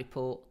want that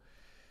report.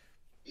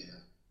 Yeah.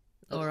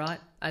 All right?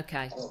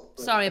 Okay.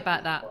 Sorry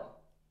about that.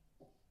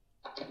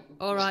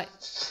 All right.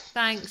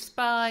 Thanks.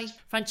 Bye.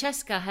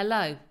 Francesca,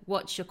 hello.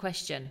 What's your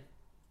question?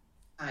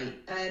 Hi.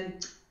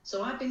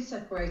 So I've been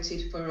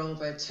separated for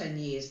over 10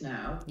 years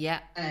now. Yeah.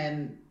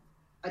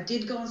 I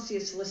did go and see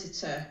a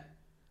solicitor.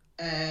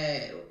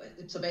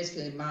 So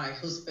basically, my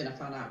husband, I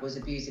found out, was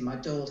abusing my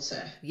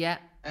daughter. Yeah.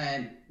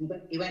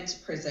 He went to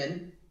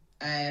prison,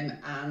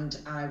 and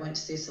I went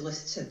to see a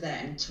solicitor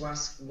then to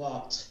ask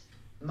what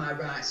my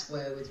rights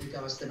were with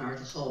regards to the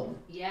marital home.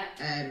 Yeah.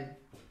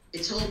 They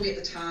told me at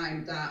the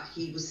time that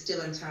he was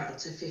still entitled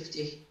to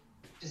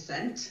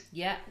 50%.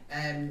 Yeah.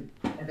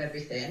 Of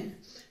everything.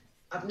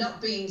 I've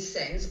not been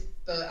since,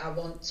 but I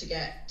want to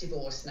get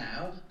divorced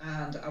now,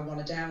 and I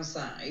want to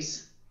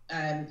downsize.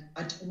 I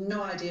have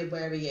no idea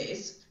where he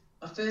is.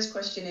 My first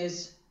question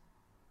is,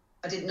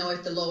 I didn't know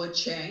if the law had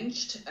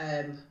changed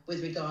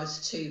with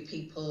regards to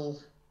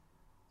people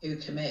who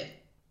commit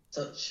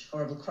such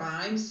horrible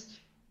crimes,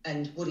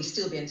 and would he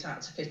still be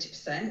entitled to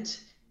 50%?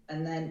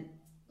 And then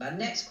my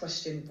next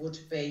question would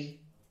be,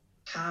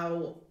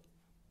 how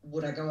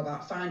would I go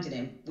about finding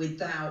him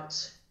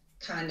without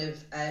kind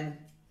of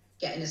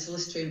getting a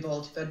solicitor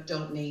involved if I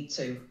don't need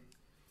to?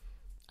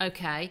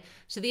 Okay,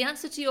 so the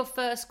answer to your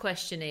first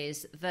question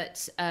is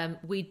that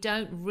we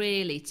don't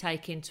really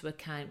take into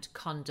account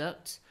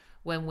conduct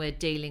when we're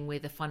dealing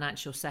with a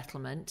financial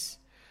settlement.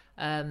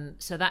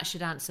 So that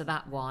should answer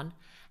that one.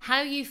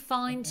 How you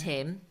find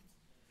him,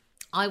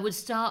 I would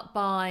start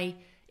by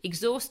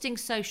exhausting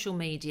social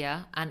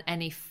media and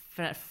any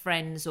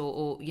friends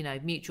or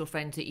mutual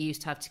friends that you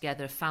used to have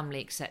together,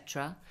 family,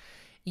 etc.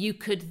 You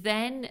could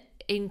then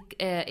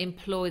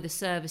employ the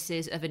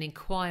services of an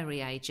inquiry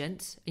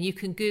agent, and you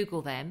can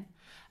Google them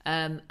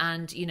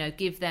and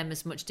give them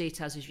as much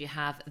details as you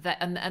have.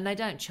 And they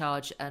don't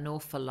charge an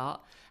awful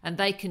lot, and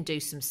they can do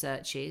some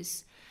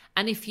searches.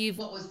 And if you've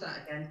what was that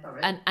again?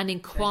 Sorry.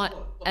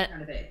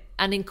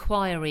 An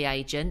inquiry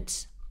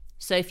agent.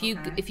 So if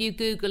you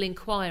Google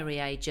inquiry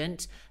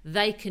agent,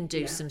 they can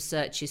do some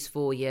searches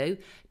for you,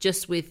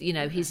 just with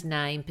his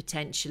name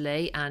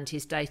potentially and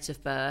his date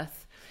of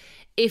birth.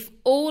 If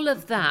all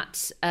of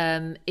that,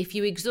 if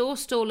you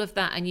exhaust all of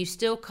that and you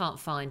still can't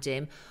find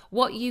him,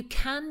 what you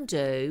can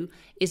do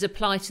is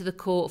apply to the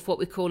court for what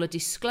we call a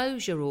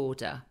disclosure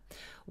order,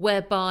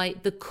 whereby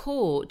the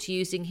court,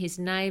 using his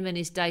name and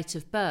his date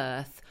of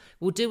birth,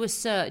 will do a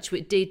search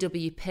with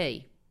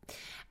DWP.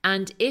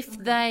 And if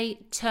they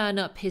turn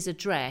up his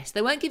address,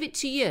 they won't give it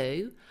to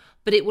you,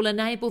 but it will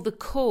enable the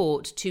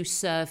court to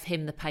serve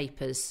him the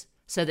papers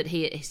so that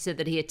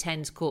he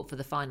attends court for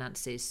the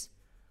finances.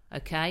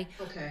 Okay.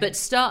 But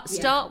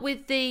start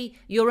with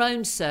your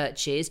own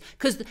searches,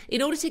 because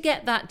in order to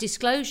get that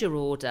disclosure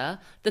order,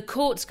 the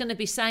court's going to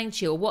be saying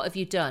to you, "What have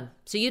you done?"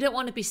 So you don't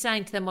want to be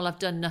saying to them, "Well, I've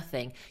done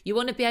nothing." You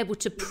want to be able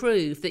to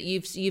prove that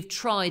you've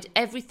tried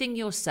everything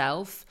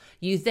yourself.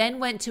 You then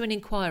went to an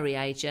inquiry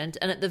agent,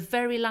 and at the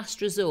very last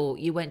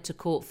resort, you went to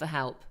court for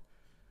help.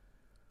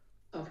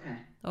 Okay.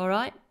 All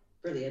right.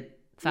 Brilliant.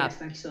 Fab. Yes,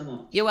 thank you so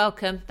much. You're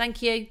welcome.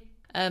 Thank you.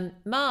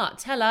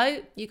 Mart,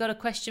 hello. You got a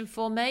question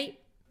for me?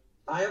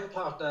 I have a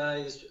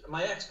partner,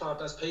 my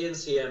ex-partner's paying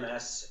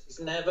CMS. He's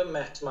never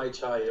met my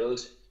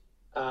child.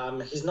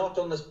 He's not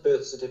on this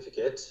birth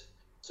certificate,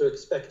 so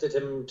expected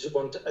him to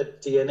want a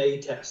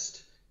DNA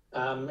test.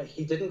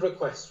 He didn't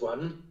request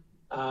one,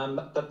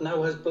 but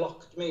now has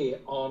blocked me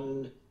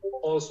on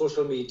all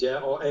social media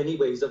or any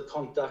ways of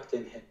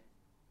contacting him.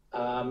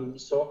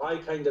 So I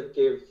kind of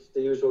give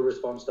the usual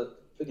response that,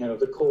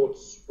 the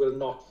courts will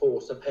not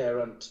force a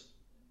parent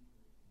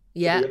to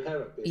be a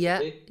parent,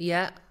 basically.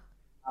 Yeah.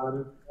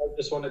 I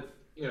just want to,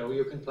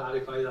 you can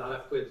clarify that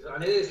up with,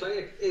 and it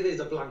is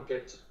a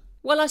blanket.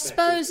 Well, I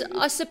suppose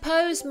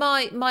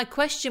my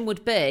question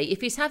would be,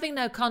 if he's having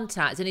no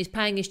contact and he's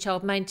paying his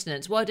child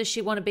maintenance, why does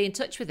she want to be in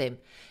touch with him?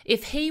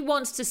 If he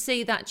wants to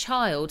see that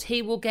child,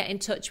 he will get in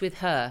touch with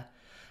her.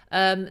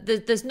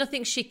 There's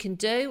nothing she can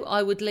do.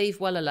 I would leave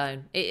well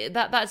alone.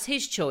 That's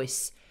his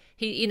choice.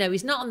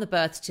 He's not on the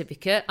birth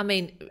certificate. I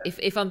mean,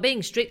 if I'm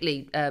being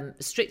strictly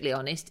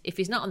honest, if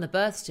he's not on the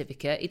birth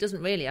certificate, he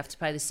doesn't really have to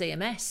pay the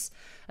CMS,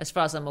 as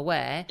far as I'm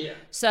aware. Yeah.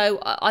 So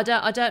I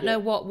don't know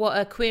what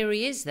her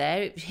query is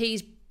there.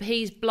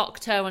 He's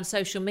blocked her on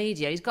social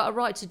media. He's got a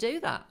right to do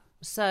that.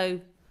 So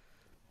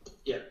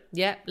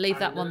leave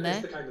that one there.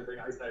 That's the kind of thing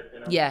I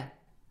said. Yeah.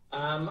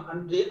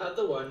 And the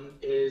other one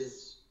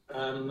is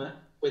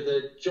with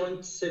a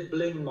joint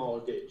sibling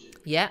mortgage.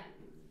 Yeah.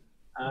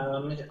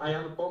 I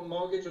have a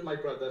mortgage with my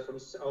brother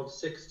of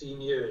 16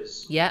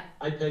 years. Yeah.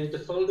 I paid the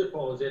full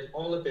deposit,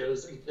 all the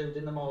bills,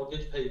 including the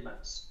mortgage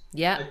payments.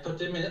 Yeah. I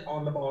put him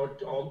on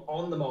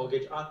the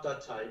mortgage at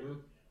that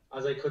time,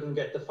 as I couldn't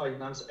get the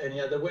finance any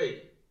other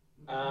way.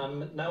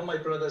 Now my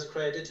brother's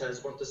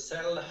creditors want to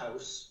sell the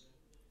house,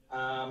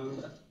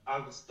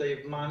 as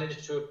they've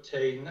managed to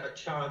obtain a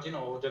charging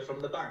order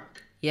from the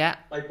bank. Yeah.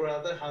 My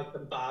brother had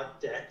some bad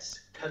debts.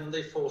 Can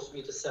they force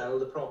me to sell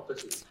the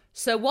property?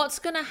 So what's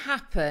going to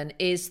happen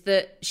is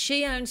that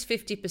she owns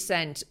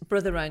 50%,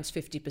 brother owns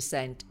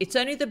 50%. It's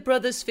only the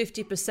brother's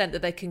 50%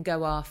 that they can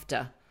go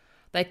after.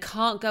 They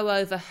can't go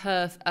after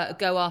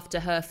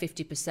her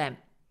 50%.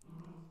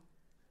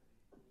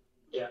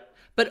 Yeah.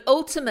 But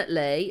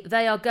ultimately,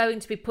 they are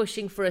going to be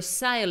pushing for a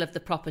sale of the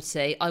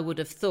property, I would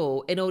have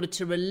thought, in order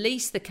to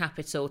release the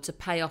capital to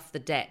pay off the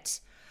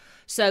debt.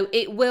 So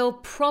it will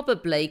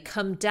probably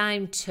come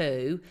down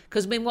to,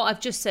 because I mean, what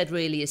I've just said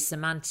really is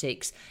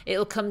semantics.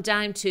 It'll come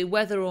down to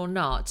whether or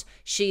not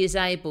she is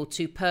able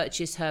to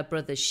purchase her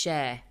brother's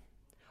share,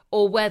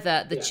 or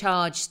whether the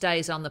charge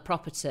stays on the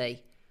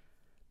property.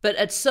 But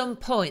at some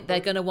point, they're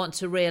going to want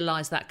to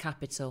realise that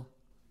capital.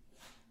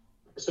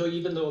 So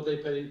even though they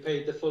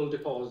paid the full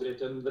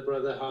deposit and the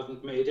brother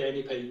hasn't made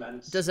any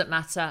payments, doesn't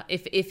matter.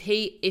 If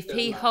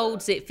he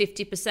holds it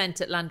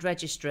 50% at Land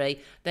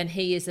Registry, then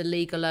he is a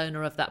legal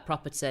owner of that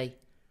property.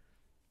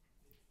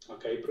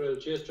 Okay,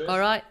 brilliant. Cheers, Trish. All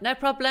right, no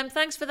problem.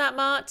 Thanks for that,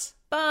 Mart.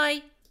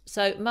 Bye.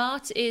 So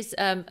Mart is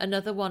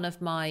another one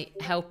of my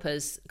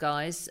helpers,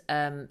 guys.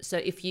 So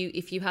if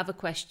you have a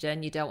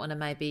question, you don't want to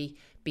maybe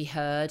be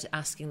heard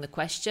asking the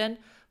question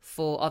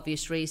for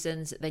obvious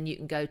reasons, then you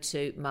can go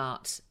to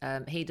Mart.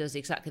 He does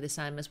exactly the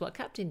same as what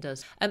Captain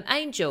does.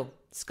 Angel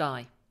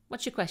Sky,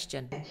 what's your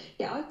question?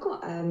 Yeah, I've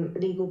got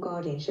legal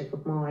guardianship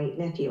of my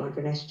nephew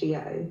under an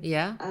SGO.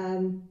 Yeah.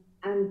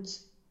 And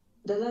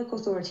the local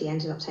authority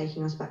ended up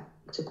taking us back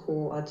to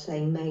court, I'd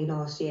say May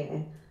last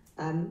year.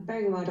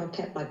 Bearing in mind I've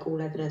kept like all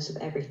evidence of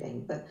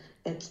everything, but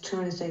they're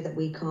trying to say that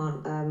we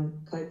can't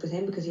cope with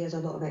him because he has a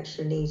lot of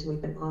extra needs and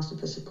we've been asking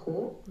for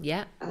support.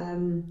 Yeah.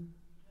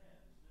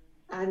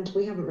 And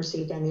we haven't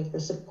received any of the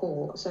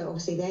support. So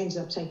obviously they ended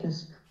up taking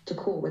us to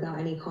court without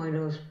any kind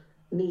of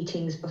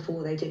meetings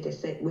before they did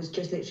this. It was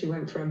just literally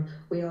went from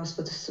we asked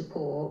for the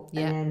support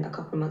and then a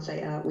couple of months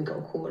later we got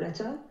a court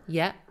letter.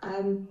 Yeah.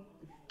 Can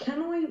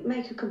I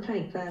make a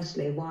complaint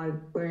firstly while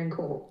we're in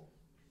court?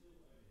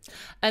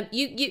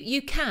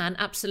 You can,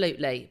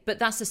 absolutely, but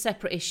that's a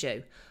separate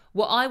issue.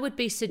 What I would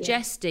be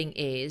suggesting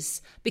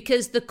is,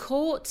 because the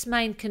court's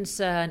main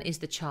concern is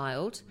the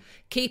child,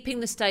 keeping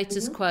the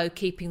status quo,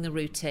 keeping the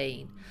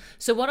routine.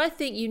 So what I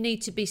think you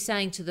need to be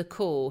saying to the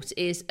court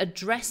is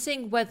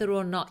addressing whether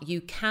or not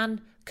you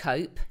can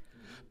cope,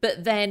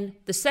 but then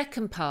the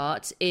second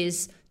part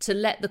is to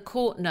let the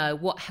court know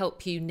what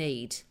help you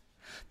need.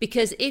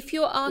 Because if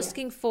you're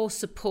asking for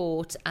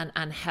support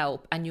and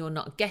help and you're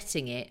not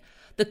getting it,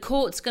 the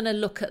court's going to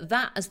look at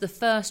that as the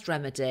first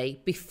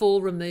remedy before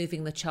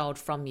removing the child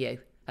from you.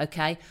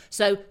 Okay,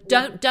 so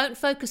don't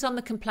focus on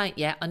the complaint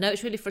yet. I know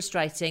it's really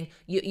frustrating.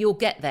 You'll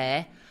get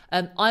there.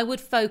 I would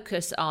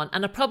focus on,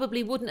 and I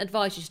probably wouldn't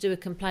advise you to do a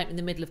complaint in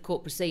the middle of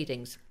court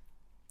proceedings.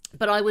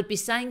 But I would be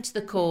saying to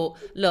the court,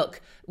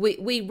 look,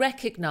 we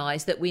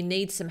recognise that we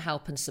need some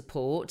help and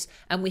support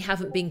and we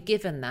haven't been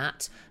given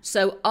that.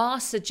 So our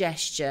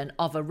suggestion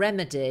of a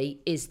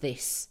remedy is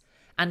this,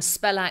 and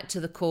spell out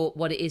to the court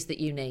what it is that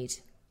you need.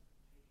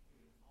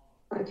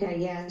 Okay,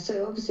 yeah.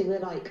 So obviously we're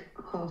like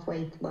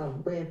halfway,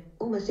 well, we're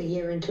almost a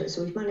year into it.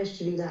 So we've managed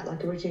to do that.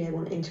 Like originally they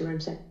want an interim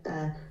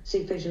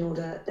supervision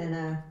order, then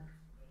a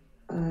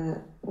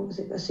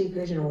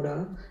supervision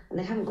order, and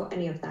they haven't got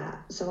any of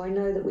that. So I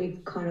know that we're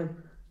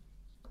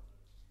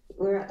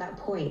at that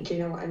point, do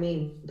you know what I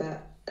mean?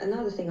 But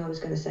another thing I was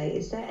going to say,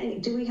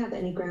 do we have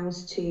any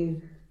grounds to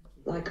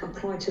like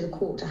apply to the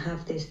court to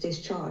have this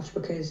discharged?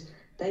 Because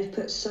they've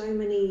put so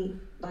many,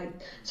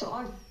 so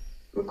I've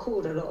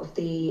recorded a lot of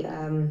the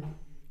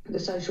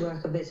social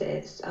worker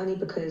visits only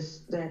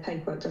because their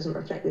paperwork doesn't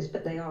reflect this,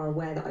 but they are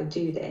aware that I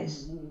do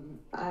this.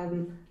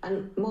 And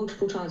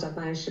multiple times I've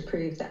managed to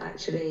prove that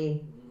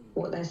actually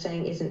what they're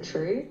saying isn't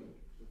true.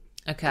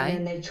 Okay. And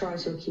then they try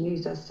to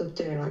accuse us of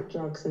doing like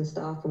drugs and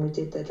stuff, and we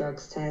did the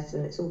drugs test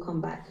and it's all come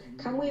back.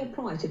 Can we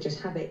apply to just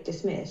have it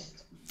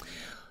dismissed?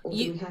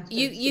 You can.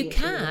 You've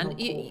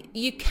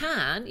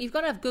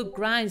got to have good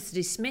grounds to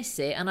dismiss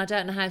it, and I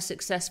don't know how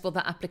successful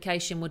that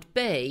application would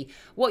be.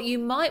 What you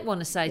might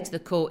want to say to the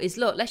court is,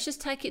 look, let's just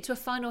take it to a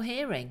final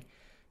hearing.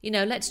 You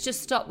know, let's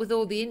just stop with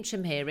all the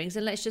interim hearings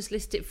and let's just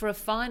list it for a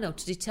final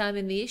to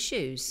determine the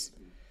issues.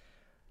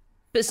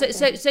 But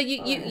so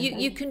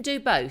you can do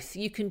both.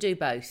 You can do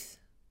both.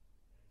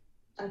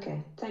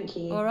 Okay, thank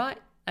you. All right.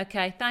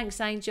 Okay,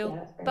 thanks,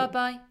 Angel.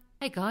 Bye-bye.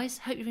 Hey guys,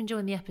 hope you're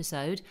enjoying the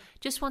episode.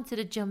 Just wanted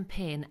to jump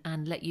in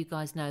and let you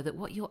guys know that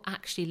what you're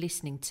actually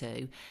listening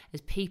to is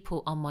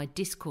people on my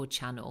Discord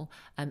channel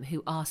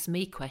who ask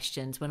me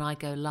questions when I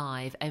go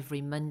live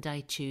every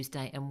Monday,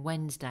 Tuesday and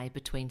Wednesday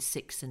between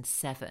 6 and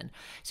 7.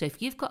 So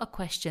if you've got a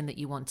question that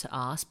you want to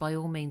ask, by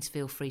all means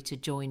feel free to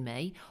join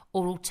me.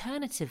 Or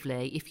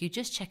alternatively, if you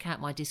just check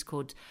out my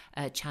Discord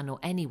channel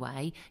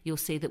anyway, you'll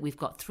see that we've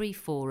got 3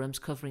 forums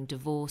covering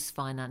divorce,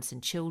 finance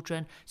and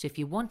children. So if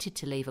you wanted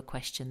to leave a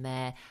question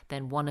there,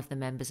 then one of the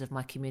members of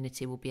my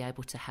community will be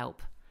able to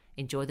help.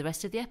 Enjoy the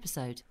rest of the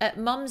episode.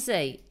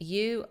 Mumsy,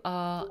 you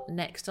are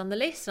next on the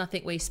list. I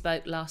think we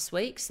spoke last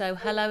week, so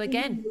hello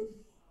again.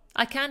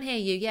 I can hear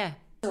you, yeah.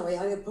 Sorry,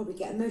 I'll probably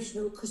get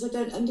emotional because I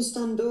don't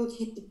understand all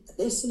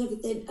this and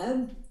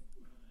everything.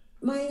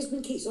 My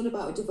husband keeps on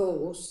about a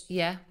divorce.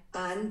 Yeah.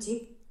 And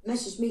he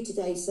messaged me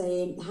today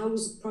saying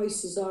house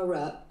prices are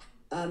up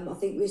I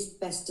think it's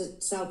best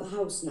to sell the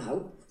house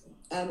now.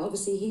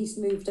 Obviously, he's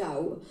moved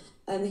out.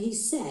 He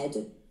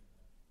said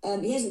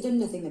he hasn't done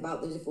nothing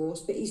about the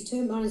divorce, but he's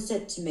turned around and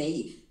said to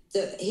me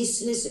that his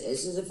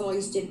solicitors has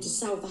advised him to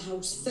sell the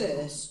house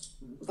first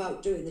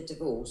without doing the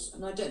divorce.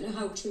 And I don't know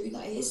how true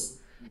that is.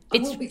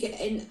 I'd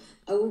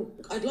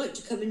like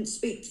to come and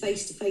speak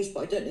face to face,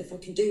 but I don't know if I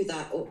can do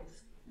that.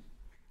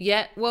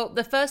 Yeah, well,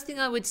 the first thing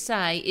I would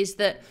say is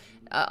that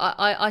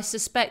I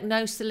suspect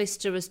no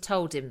solicitor has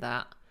told him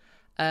that,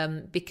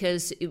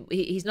 because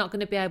he's not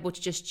going to be able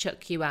to just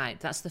chuck you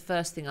out. That's the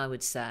first thing I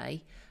would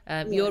say.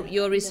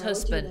 You're his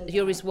husband,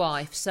 you're his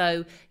wife.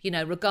 So,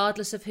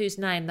 regardless of whose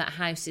name that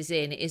house is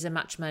in, it is a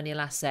matrimonial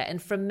asset. And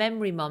from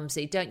memory,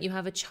 Mumsy, don't you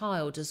have a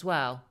child as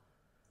well?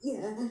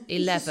 Yeah.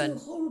 11.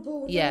 He's so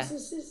horrible. Yeah.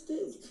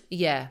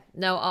 Yeah.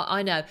 No,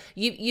 I know.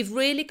 You've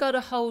really got to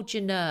hold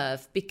your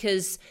nerve,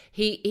 because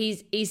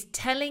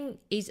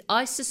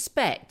I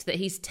suspect that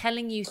he's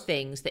telling you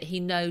things that he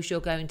knows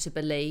you're going to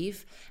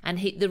believe. And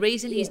the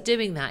reason he's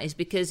doing that is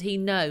because he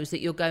knows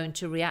that you're going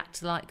to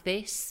react like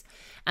this.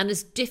 And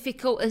as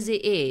difficult as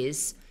it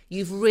is,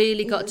 you've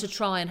really got to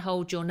try and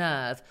hold your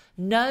nerve.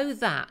 Know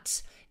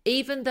that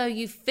even though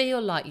you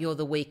feel like you're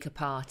the weaker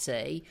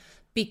party,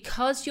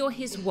 because you're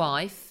his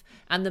wife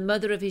and the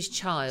mother of his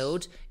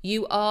child,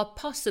 you are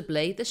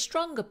possibly the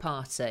stronger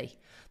party.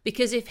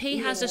 Because if he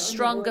has a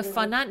stronger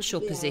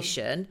financial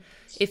position,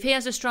 then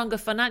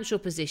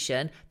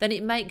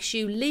it makes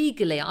you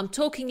legally, I'm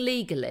talking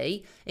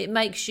legally, it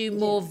makes you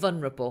more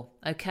vulnerable,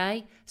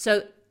 okay?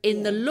 So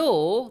in the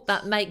law,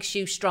 that makes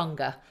you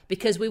stronger,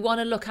 because we want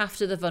to look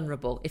after the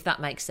vulnerable, if that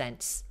makes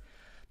sense.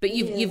 But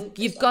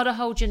you've got to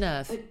hold your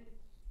nerve.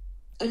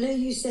 I know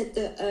you said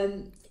that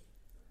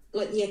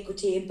like the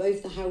equity in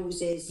both the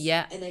houses,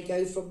 and they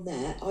go from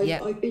there.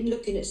 I've been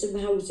looking at some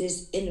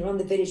houses in around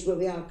the village where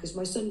we are, because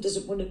my son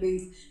doesn't want to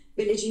move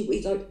village.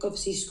 He's like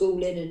obviously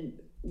schooling and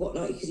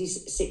whatnot because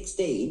he's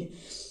 16,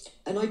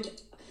 and I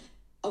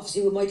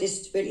obviously with my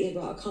disability,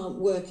 I can't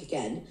work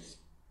again.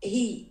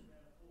 We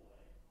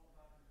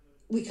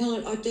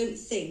can't. I don't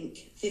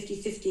think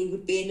 50-50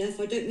 would be enough.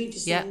 I don't mean to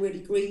sound really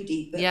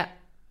greedy, but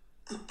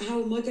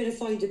how am I going to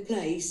find a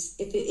place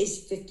if it is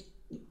 50?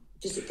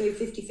 Does it go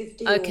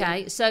 50-50?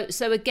 Okay, so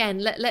again,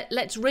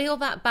 let's reel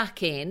that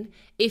back in.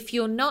 If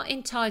you're not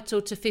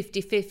entitled to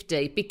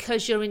 50-50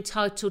 because you're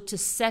entitled to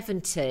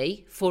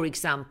 70, for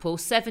example,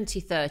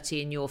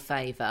 70-30 in your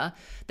favour,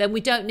 then we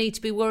don't need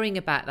to be worrying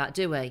about that,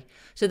 do we?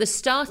 So the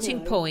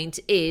starting point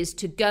is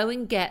to go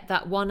and get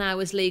that 1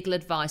 hour's legal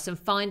advice and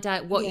find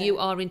out what you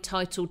are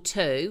entitled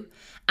to.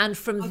 And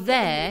from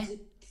there...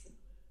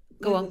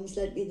 Go on. Mum's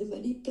lent me the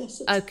money,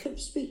 bless her, to come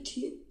speak to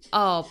you.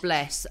 Oh,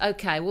 bless.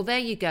 Okay, well, there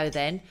you go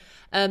then.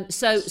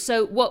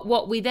 So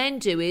what we then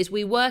do is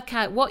we work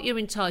out what you're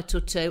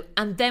entitled to,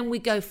 and then we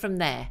go from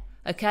there.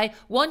 Okay?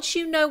 Once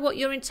you know what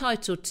you're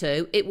entitled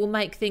to, it will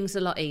make things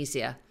a lot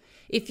easier.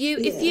 If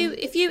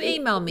you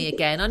email me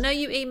again, I know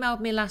you emailed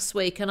me last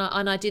week and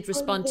I did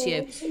respond to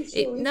you.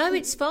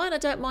 It's fine. I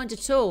don't mind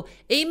at all.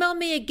 Email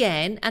me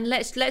again and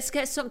let's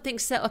get something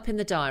set up in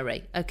the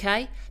diary,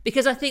 okay?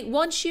 Because I think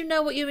once you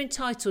know what you're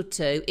entitled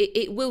to,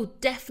 it will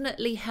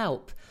definitely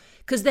help.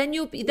 Because then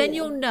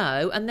you'll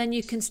know, and then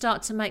you can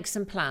start to make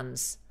some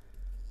plans.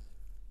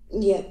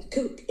 Yeah,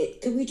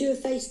 can we do a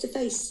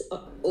face-to-face,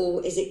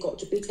 or is it got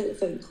to be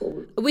telephone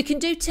call? We can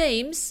do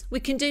Teams.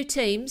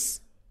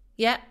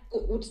 Yeah.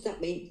 What does that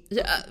mean?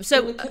 So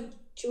can we come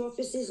to your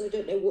offices? I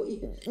don't know what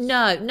you...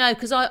 No,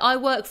 because I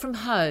work from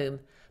home.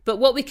 But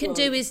what we can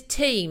do is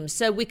Teams,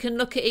 so we can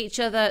look at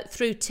each other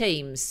through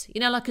Teams.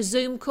 Like a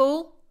Zoom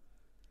call?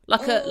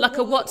 Like a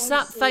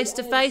WhatsApp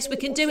face-to-face. We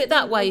can do it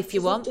that way if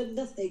you want. I've done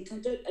nothing. I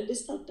don't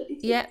understand anything.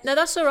 Yeah, no,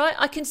 that's all right.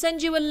 I can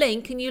send you a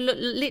link and you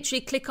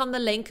literally click on the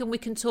link and we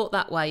can talk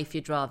that way if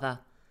you'd rather.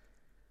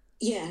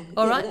 Yeah.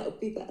 All right. That would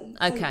be better.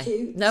 Okay. Thank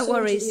you. No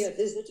Sorry worries. to the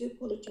others, I do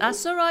apologise.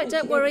 That's all right.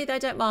 Don't worry. They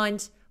don't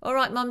mind. All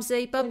right,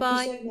 Mumsy.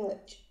 Bye-bye. Thank you so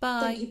much.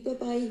 Bye. Thank you.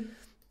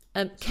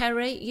 Bye-bye.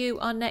 Kerry, you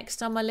are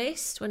next on my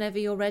list whenever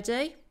you're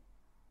ready.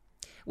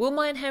 Will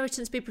my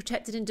inheritance be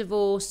protected in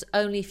divorce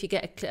only if you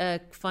get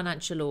a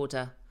financial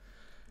order?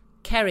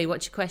 Kerry,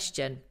 what's your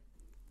question?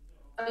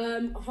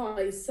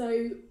 Hi.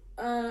 So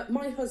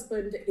my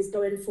husband is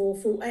going for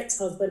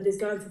ex-husband is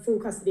going for full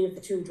custody of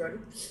the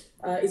children.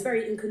 He's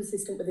very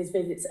inconsistent with his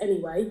visits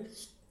anyway.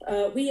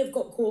 We have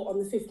got court on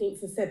the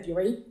 15th of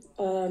February,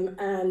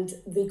 and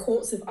the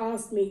courts have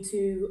asked me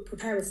to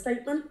prepare a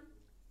statement.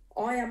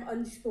 I am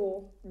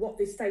unsure what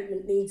this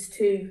statement needs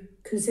to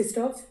consist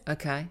of.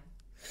 Okay.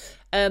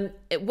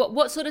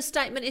 What sort of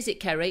statement is it,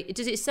 Kerry?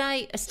 Does it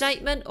say a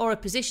statement or a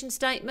position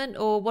statement,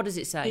 or what does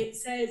it say? It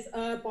says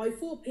by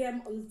 4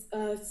 p.m. on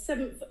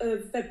 7th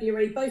of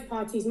February, both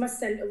parties must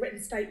send a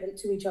written statement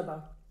to each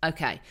other.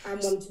 Okay.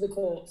 And one to the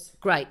courts.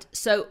 Great.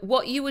 So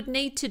what you would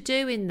need to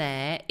do in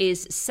there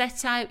is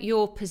set out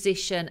your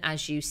position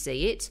as you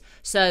see it.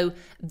 So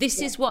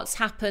this is what's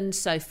happened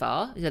so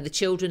far. The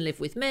children live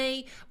with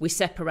me. We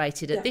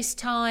separated at this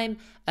time.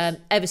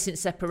 ever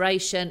since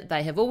separation.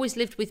 They have always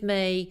lived with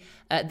me.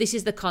 This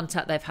is the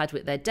contact they've had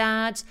with their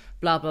dad,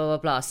 blah, blah, blah,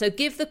 blah. So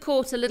give the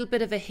court a little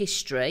bit of a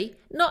history,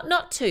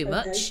 not too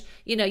much.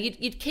 You know,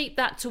 you'd keep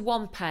that to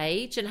 1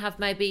 page and have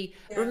maybe,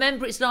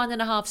 remember it's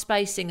 9.5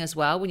 spacing as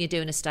well when you're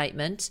doing a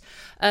statement.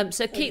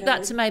 So keep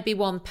that to maybe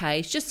 1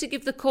 page, just to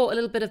give the court a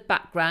little bit of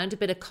background, a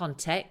bit of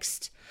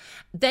context.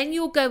 Then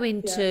you'll go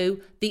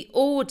into the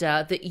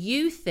order that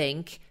you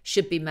think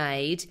should be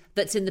made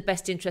that's in the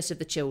best interest of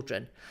the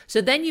children. So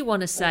then you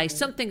want to say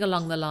something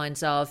along the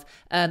lines of,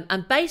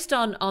 and based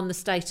on the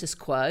status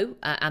quo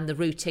and the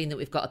routine that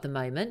we've got at the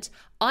moment,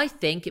 I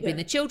think it'd be in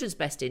the children's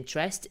best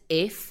interest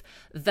if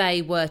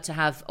they were to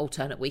have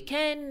alternate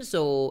weekends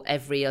or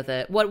every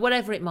other,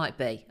 whatever it might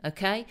be,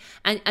 okay?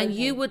 And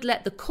you would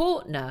let the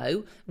court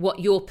know what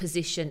your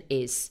position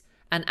is.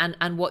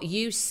 And what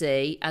you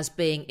see as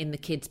being in the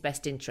kid's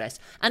best interest.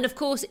 And of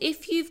course,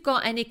 if you've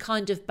got any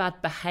kind of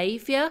bad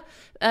behaviour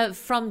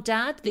from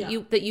dad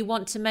that you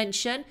want to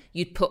mention,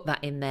 you'd put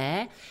that in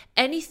there.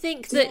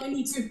 Anything Do I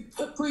need to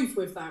put proof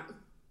with that?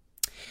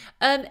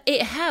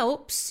 It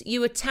helps.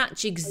 You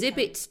attach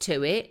exhibits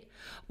to it.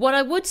 What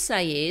I would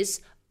say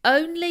is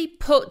only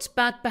put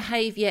bad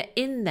behaviour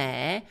in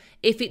there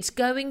if it's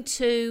going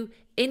to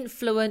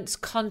influence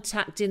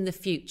contact in the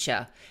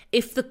future,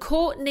 if the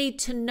court need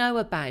to know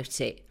about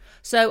it.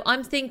 So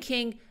I'm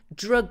thinking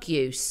drug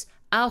use,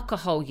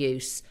 alcohol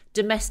use,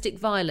 domestic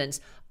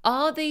violence.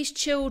 Are these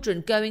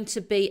children going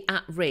to be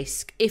at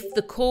risk if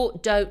the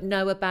court don't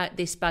know about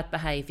this bad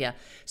behaviour?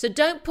 So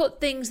don't put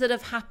things that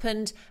have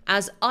happened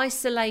as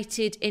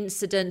isolated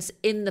incidents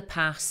in the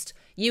past.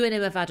 You and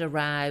him have had a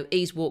row,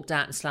 he's walked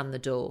out and slammed the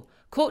door.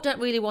 Court don't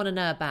really want to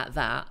know about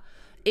that.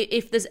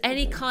 If there's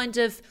any kind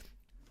of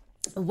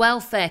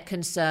welfare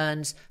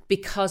concerns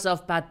because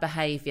of bad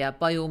behaviour,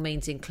 by all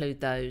means include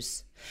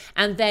those.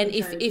 And then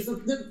if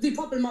the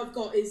problem I've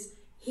got is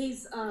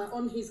his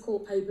on his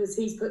court papers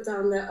he's put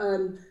down that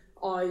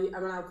I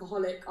am an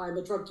alcoholic, I'm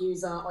a drug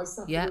user, I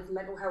suffer with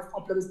mental health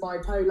problems,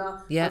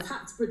 bipolar. I've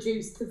had to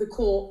produce to the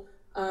court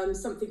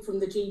something from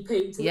the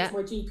GP to which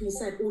my GP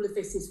said all of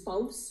this is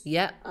false.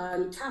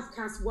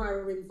 CAFCAS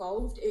were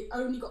involved. It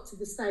only got to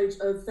the stage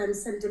of them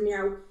sending me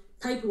out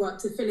paperwork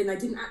to fill in. They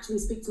didn't actually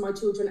speak to my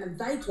children and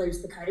they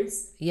closed the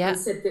case and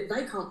said that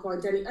they can't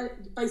find any.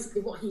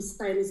 Basically what he's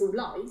saying is all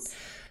lies.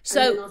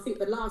 So and then I think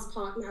the last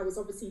part now is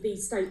obviously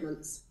these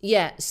statements.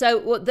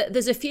 So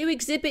there's a few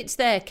exhibits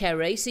there,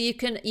 Kerry. So you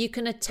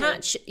can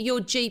attach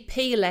your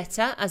GP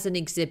letter as an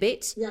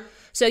exhibit.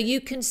 So you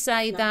can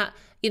say that,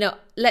 you know,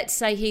 let's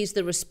say he's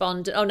the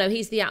respondent. Oh, no,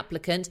 he's the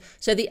applicant.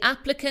 So the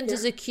applicant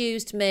has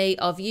accused me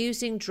of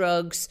using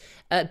drugs,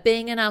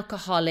 being an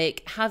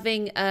alcoholic,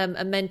 having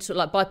a mental,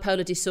 like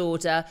bipolar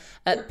disorder.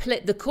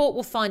 The court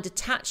will find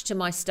attached to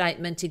my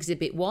statement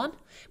Exhibit 1,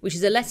 which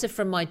is a letter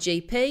from my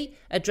GP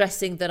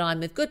addressing that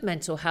I'm of good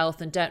mental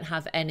health and don't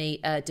have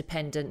any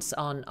dependence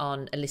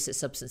on illicit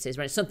substances,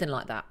 or something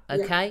like that,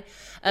 okay?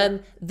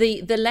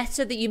 The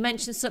letter that you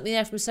mentioned, something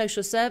there from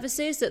social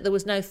services, that there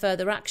was no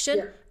further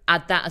action,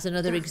 add that as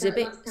another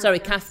exhibit. Sorry,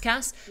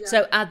 CAFCAS.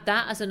 So add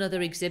that as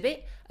another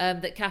exhibit,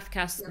 that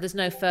CAFCAS, there's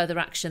no further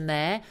action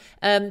there.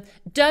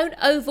 Don't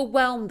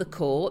overwhelm the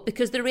court,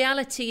 because the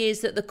reality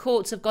is that the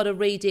courts have got to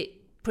read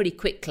it pretty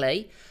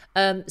quickly.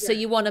 So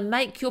you want to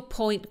make your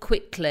point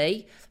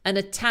quickly and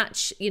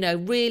attach, you know,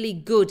 really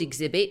good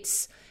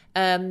exhibits,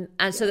 and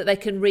so that they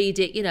can read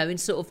it, you know, in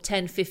sort of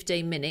 10,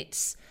 15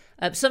 minutes.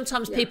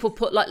 Sometimes people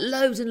put like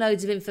loads and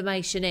loads of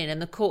information in and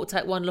the court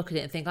take one look at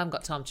it and think, I haven't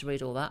got time to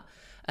read all that.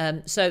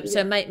 So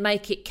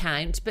make it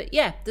count. But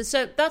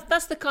so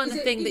that's the kind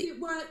of thing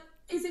that...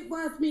 Is it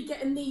worth me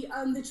getting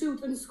the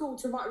children's school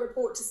to write a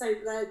report to say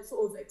that they're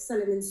sort of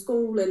excelling in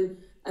school and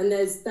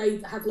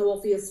they have no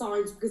obvious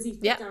signs, because he's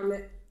put down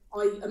that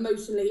I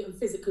emotionally and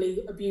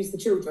physically abuse the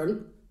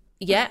children?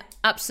 Yeah,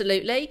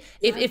 absolutely.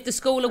 If the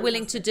school are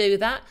willing to do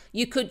that,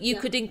 you could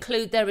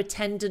include their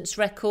attendance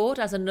record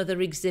as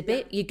another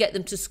exhibit. You get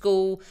them to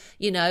school,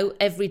 you know,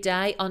 every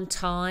day on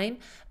time.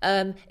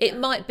 It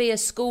might be a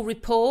school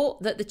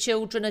report that the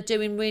children are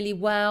doing really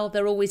well.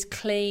 They're always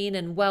clean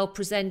and well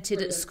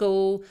presented at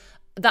school.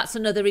 That's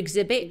another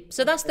exhibit.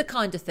 So that's the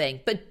kind of thing.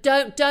 But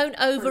don't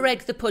over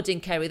egg the pudding,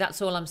 Kerry.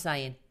 That's all I'm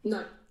saying.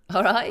 No.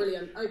 All right.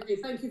 Brilliant. Okay,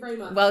 thank you very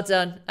much. Well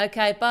done.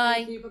 Okay,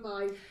 bye. Thank you.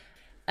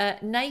 Bye-bye.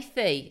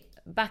 Nathi,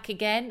 back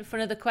again for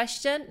another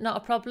question. Not a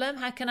problem.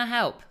 How can I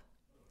help?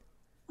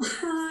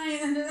 Hi,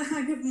 and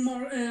I have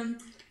more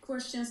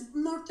questions,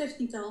 more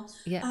technical.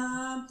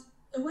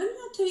 When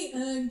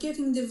you're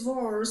getting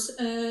divorced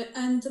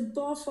and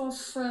both of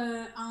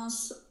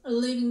us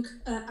living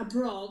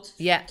abroad,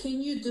 can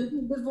you do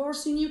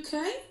divorce in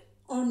UK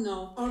Or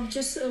no, or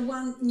just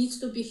one needs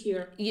to be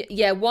here.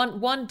 Yeah,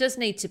 one does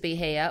need to be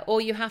here, or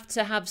you have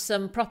to have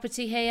some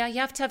property here. You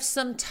have to have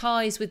some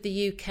ties with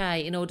the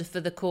UK in order for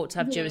the court to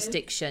have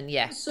jurisdiction.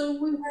 Yeah. So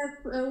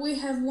we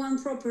have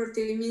one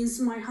property.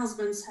 Means my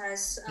husband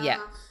has.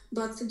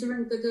 But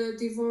during the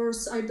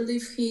divorce, I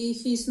believe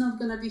he's not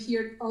gonna be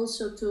here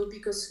also too,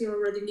 because he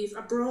already live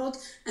abroad,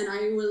 and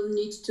I will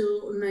need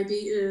to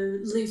maybe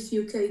leave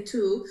UK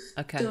too.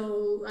 Okay.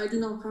 So I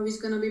don't know how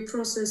it's gonna be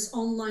processed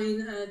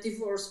online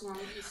divorce one.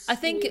 I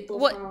think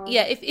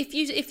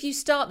if you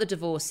start the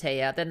divorce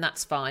here, then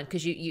that's fine,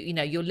 because you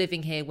know you're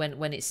living here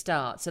when it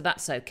starts, so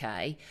that's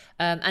okay.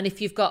 And if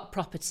you've got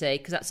property,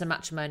 because that's a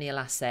matrimonial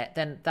asset,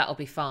 then that'll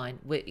be fine.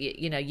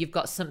 You know, you've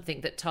got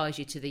something that ties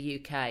you to the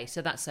UK,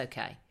 so that's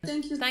okay.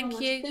 Thank you.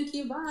 Thank you. Thank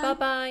you. Bye.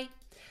 Bye-bye.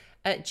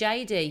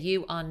 JD,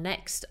 you are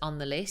next on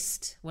the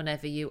list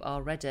whenever you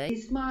are ready.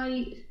 It's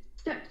my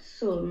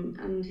stepson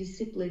and his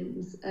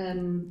siblings.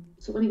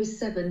 So when he was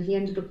 7, he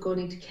ended up going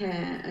into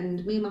care,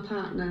 and me and my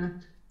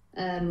partner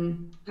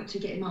had to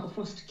get him out of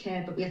foster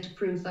care, but we had to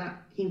prove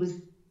that he was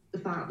the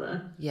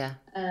father. Yeah.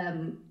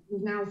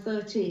 He's now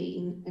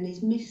 13 and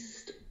he's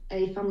missed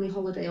a family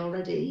holiday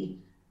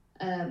already.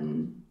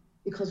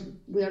 Because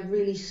we are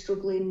really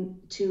struggling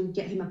to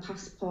get him a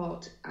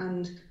passport,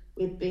 and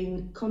we've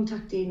been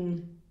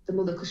contacting the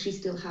mother because she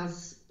still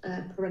has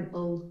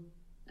parental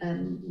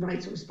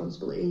rights or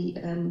responsibility,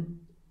 and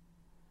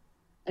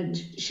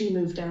she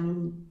moved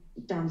down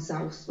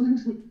south,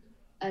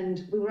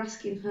 and we were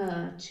asking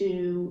her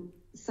to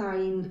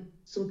sign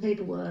some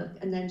paperwork,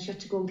 and then she had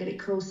to go and get it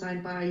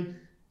co-signed by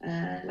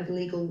like a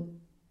legal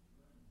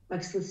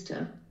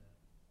solicitor,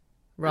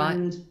 right?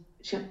 And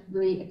she had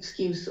every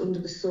excuse under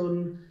the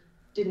sun.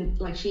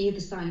 She either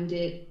signed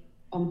it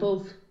on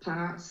both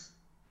parts,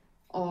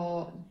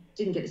 or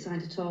didn't get it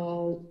signed at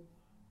all,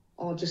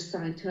 or just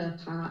signed her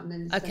part and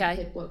then sent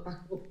the paperwork back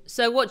up.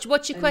 So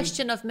what's your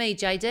question of me,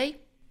 JD?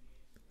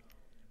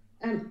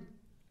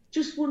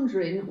 Just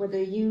wondering whether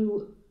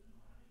you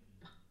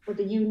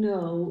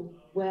know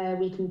where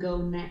we can go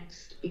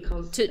next,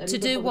 because to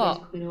do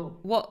what?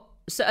 What?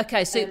 So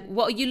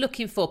what are you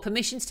looking for?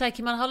 Permission to take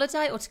him on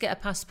holiday, or to get a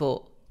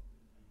passport?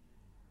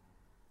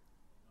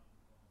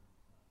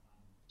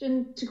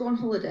 To go on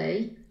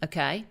holiday.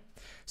 Okay,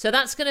 so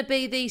that's going to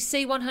be the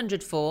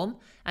C100 form,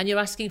 and you're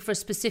asking for a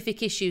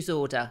specific issues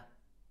order.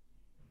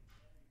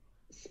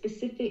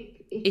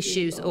 Specific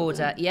issues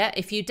order. Yeah,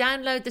 if you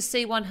download the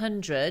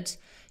C100,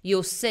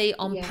 you'll see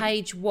on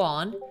page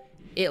 1,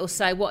 it'll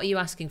say, what are you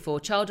asking for?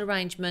 Child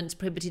arrangements,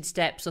 prohibited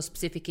steps, or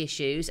specific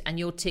issues, and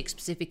you'll tick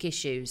specific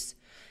issues.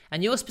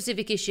 And your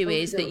specific issue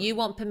is that you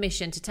want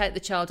permission to take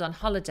the child on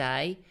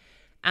holiday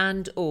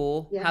and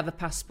or have a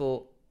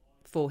passport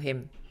for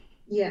him.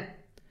 Yeah,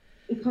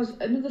 because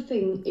another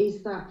thing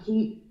is that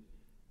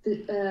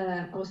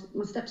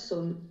my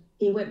stepson,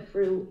 he went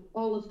through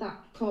all of that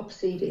court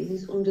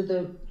proceedings under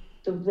the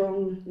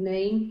wrong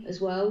name as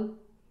well.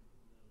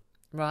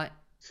 Right.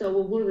 So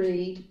we're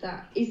worried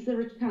that, is there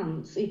a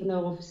chance, even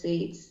though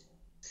obviously it's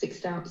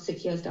 6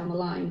 years down the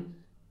line,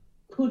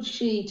 could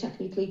she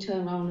technically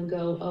turn around and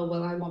go, oh,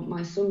 well, I want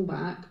my son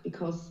back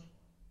because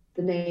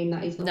the name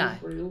that he's gone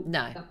through?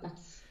 No.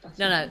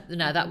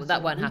 That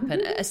won't happen.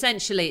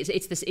 Essentially,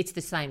 it's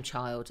the same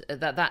child.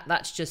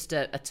 That's just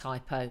a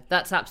typo.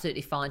 That's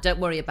absolutely fine. Don't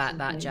worry about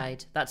that,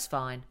 Jade. That's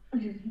fine.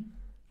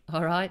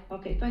 All right.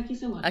 Okay. Thank you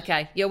so much.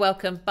 Okay. You're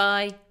welcome.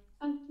 Bye.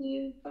 Thank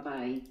you.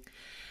 Bye-bye.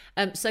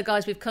 So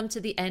guys, we've come to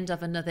the end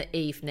of another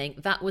evening.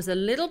 That was a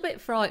little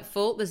bit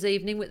frightful this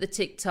evening with the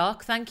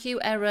TikTok. Thank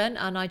you, Erin.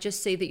 And I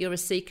just see that you're a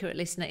secret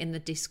listener in the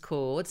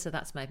Discord, so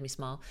that's made me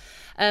smile.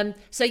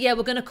 So yeah,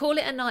 we're going to call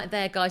it a night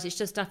there, guys. It's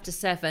just after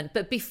 7.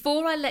 But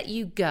before I let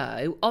you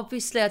go,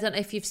 obviously, I don't know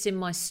if you've seen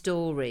my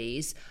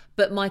stories,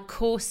 but my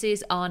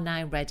courses are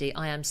now ready.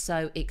 I am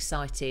so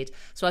excited.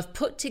 So I've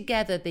put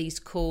together these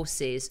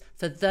courses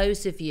for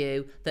those of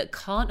you that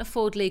can't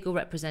afford legal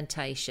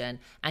representation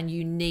and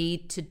you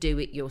need to do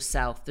it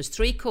yourself. There's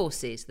 3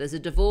 courses. There's a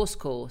divorce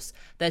course,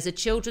 there's a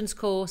children's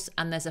course,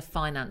 and there's a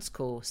finance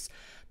course.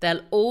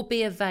 They'll all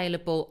be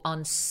available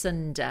on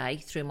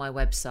Sunday through my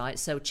website,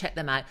 so check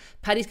them out.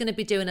 Paddy's going to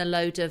be doing a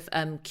load of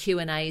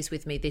Q&As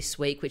with me this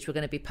week, which we're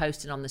going to be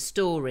posting on the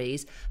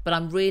stories, but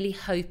I'm really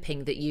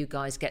hoping that you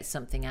guys get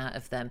something out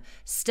of them.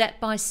 Step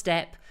by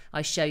step,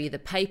 I show you the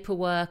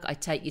paperwork, I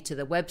take you to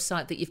the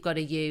website that you've got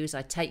to use,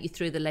 I take you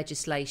through the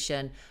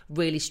legislation,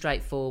 really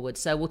straightforward.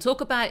 So we'll talk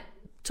about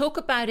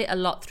it a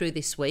lot through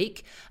this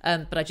week,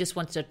 but I just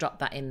wanted to drop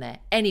that in there.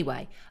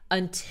 Anyway,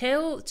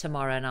 until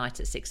tomorrow night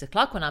at 6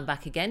 o'clock when I'm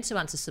back again to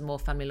answer some more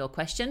family law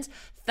questions,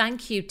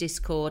 thank you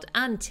Discord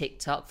and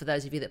TikTok, for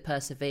those of you that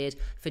persevered,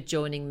 for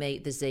joining me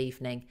this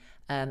evening.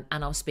 And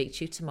I'll speak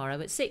to you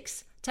tomorrow at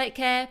 6. Take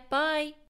care. Bye.